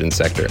hydrogen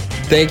sector.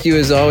 Thank you,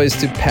 as always,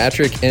 to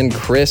Patrick and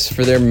Chris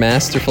for their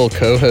masterful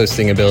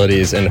co-hosting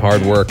abilities and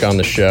hard work on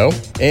the show.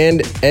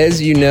 And as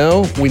you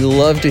know, we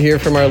love to hear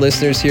from our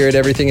listeners here at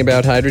Everything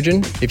About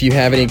Hydrogen. If you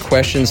have any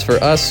questions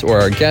for us or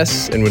our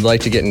guests and would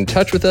like to get in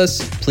touch with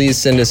us, please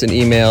send us an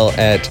email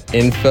at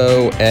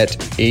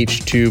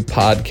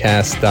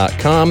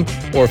info@h2podcast.com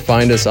or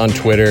find us on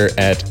Twitter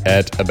at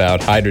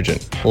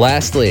 @abouthydrogen.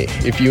 Lastly,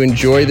 if you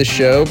enjoy the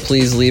show,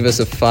 please leave us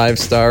a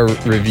 5-star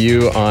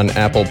review on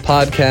Apple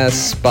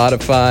Podcasts,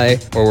 Spotify,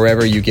 or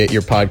wherever you get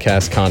your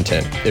podcast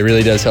content. It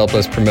really does help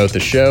us promote the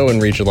show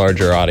and reach a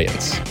larger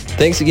audience.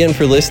 Thanks again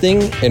for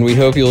listening, and we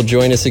hope you'll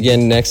join us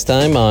again next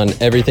time on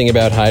Everything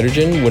About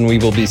Hydrogen, when we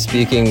will be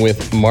speaking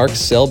with Mark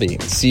Selby,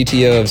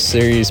 CTO of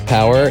Ceres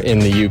Power in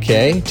the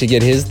UK, to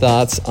get his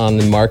thoughts on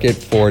the market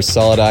for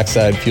solid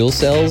oxide fuel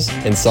cells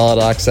and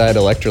solid oxide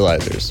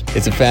electrolyzers.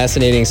 It's a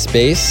fascinating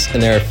space,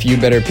 and there are few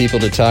better people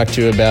to talk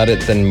to about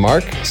it than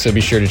Mark, so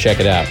be sure to check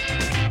it out.